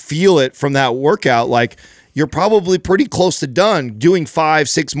you feel it from that workout, like you're probably pretty close to done doing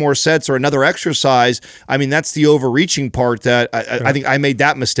 5-6 more sets or another exercise. I mean, that's the overreaching part that I think I made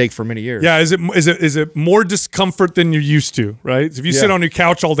that mistake for many years. Yeah. Is it more discomfort than you're used to, right? If you sit on your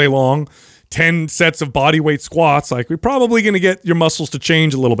couch all day long, 10 sets of body weight squats, like we're probably going to get your muscles to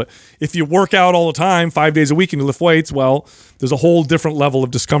change a little bit. If you work out all the time, 5 days a week, and you lift weights, well, there's a whole different level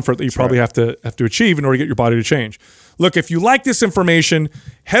of discomfort that you probably have to achieve in order to get your body to change. Look, if you like this information,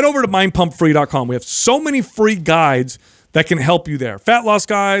 head over to mindpumpfree.com. We have so many free guides that can help you there. Fat loss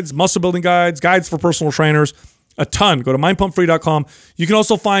guides, muscle building guides, guides for personal trainers, a ton. Go to mindpumpfree.com. You can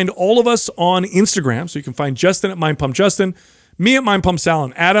also find all of us on Instagram. So you can find Justin at mindpumpjustin, me at mindpumpsal,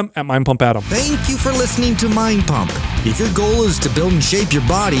 and Adam at mindpumpadam. Thank you for listening to Mind Pump. If your goal is to build and shape your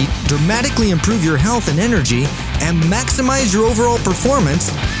body, dramatically improve your health and energy, and maximize your overall performance,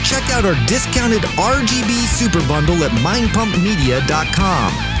 check out our discounted RGB Super Bundle at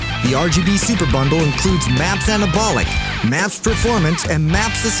mindpumpmedia.com. The RGB Super Bundle includes MAPS Anabolic, MAPS Performance, and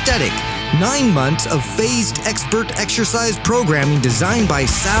MAPS Aesthetic. 9 months of phased expert exercise programming designed by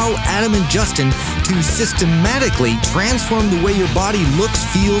Sal, Adam, and Justin to systematically transform the way your body looks,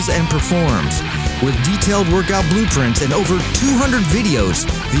 feels, and performs. With detailed workout blueprints and over 200 videos,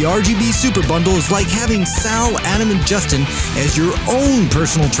 the RGB Super Bundle is like having Sal, Adam, and Justin as your own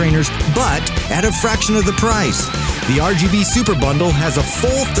personal trainers, but at a fraction of the price. The RGB Super Bundle has a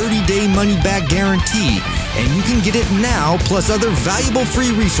full 30-day money-back guarantee, and you can get it now plus other valuable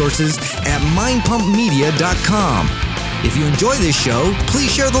free resources at mindpumpmedia.com. If you enjoy this show,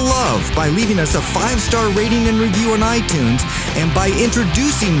 please share the love by leaving us a 5-star rating and review on iTunes and by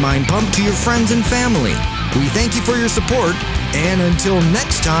introducing Mind Pump to your friends and family. We thank you for your support, and until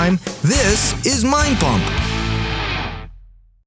next time, this is Mind Pump.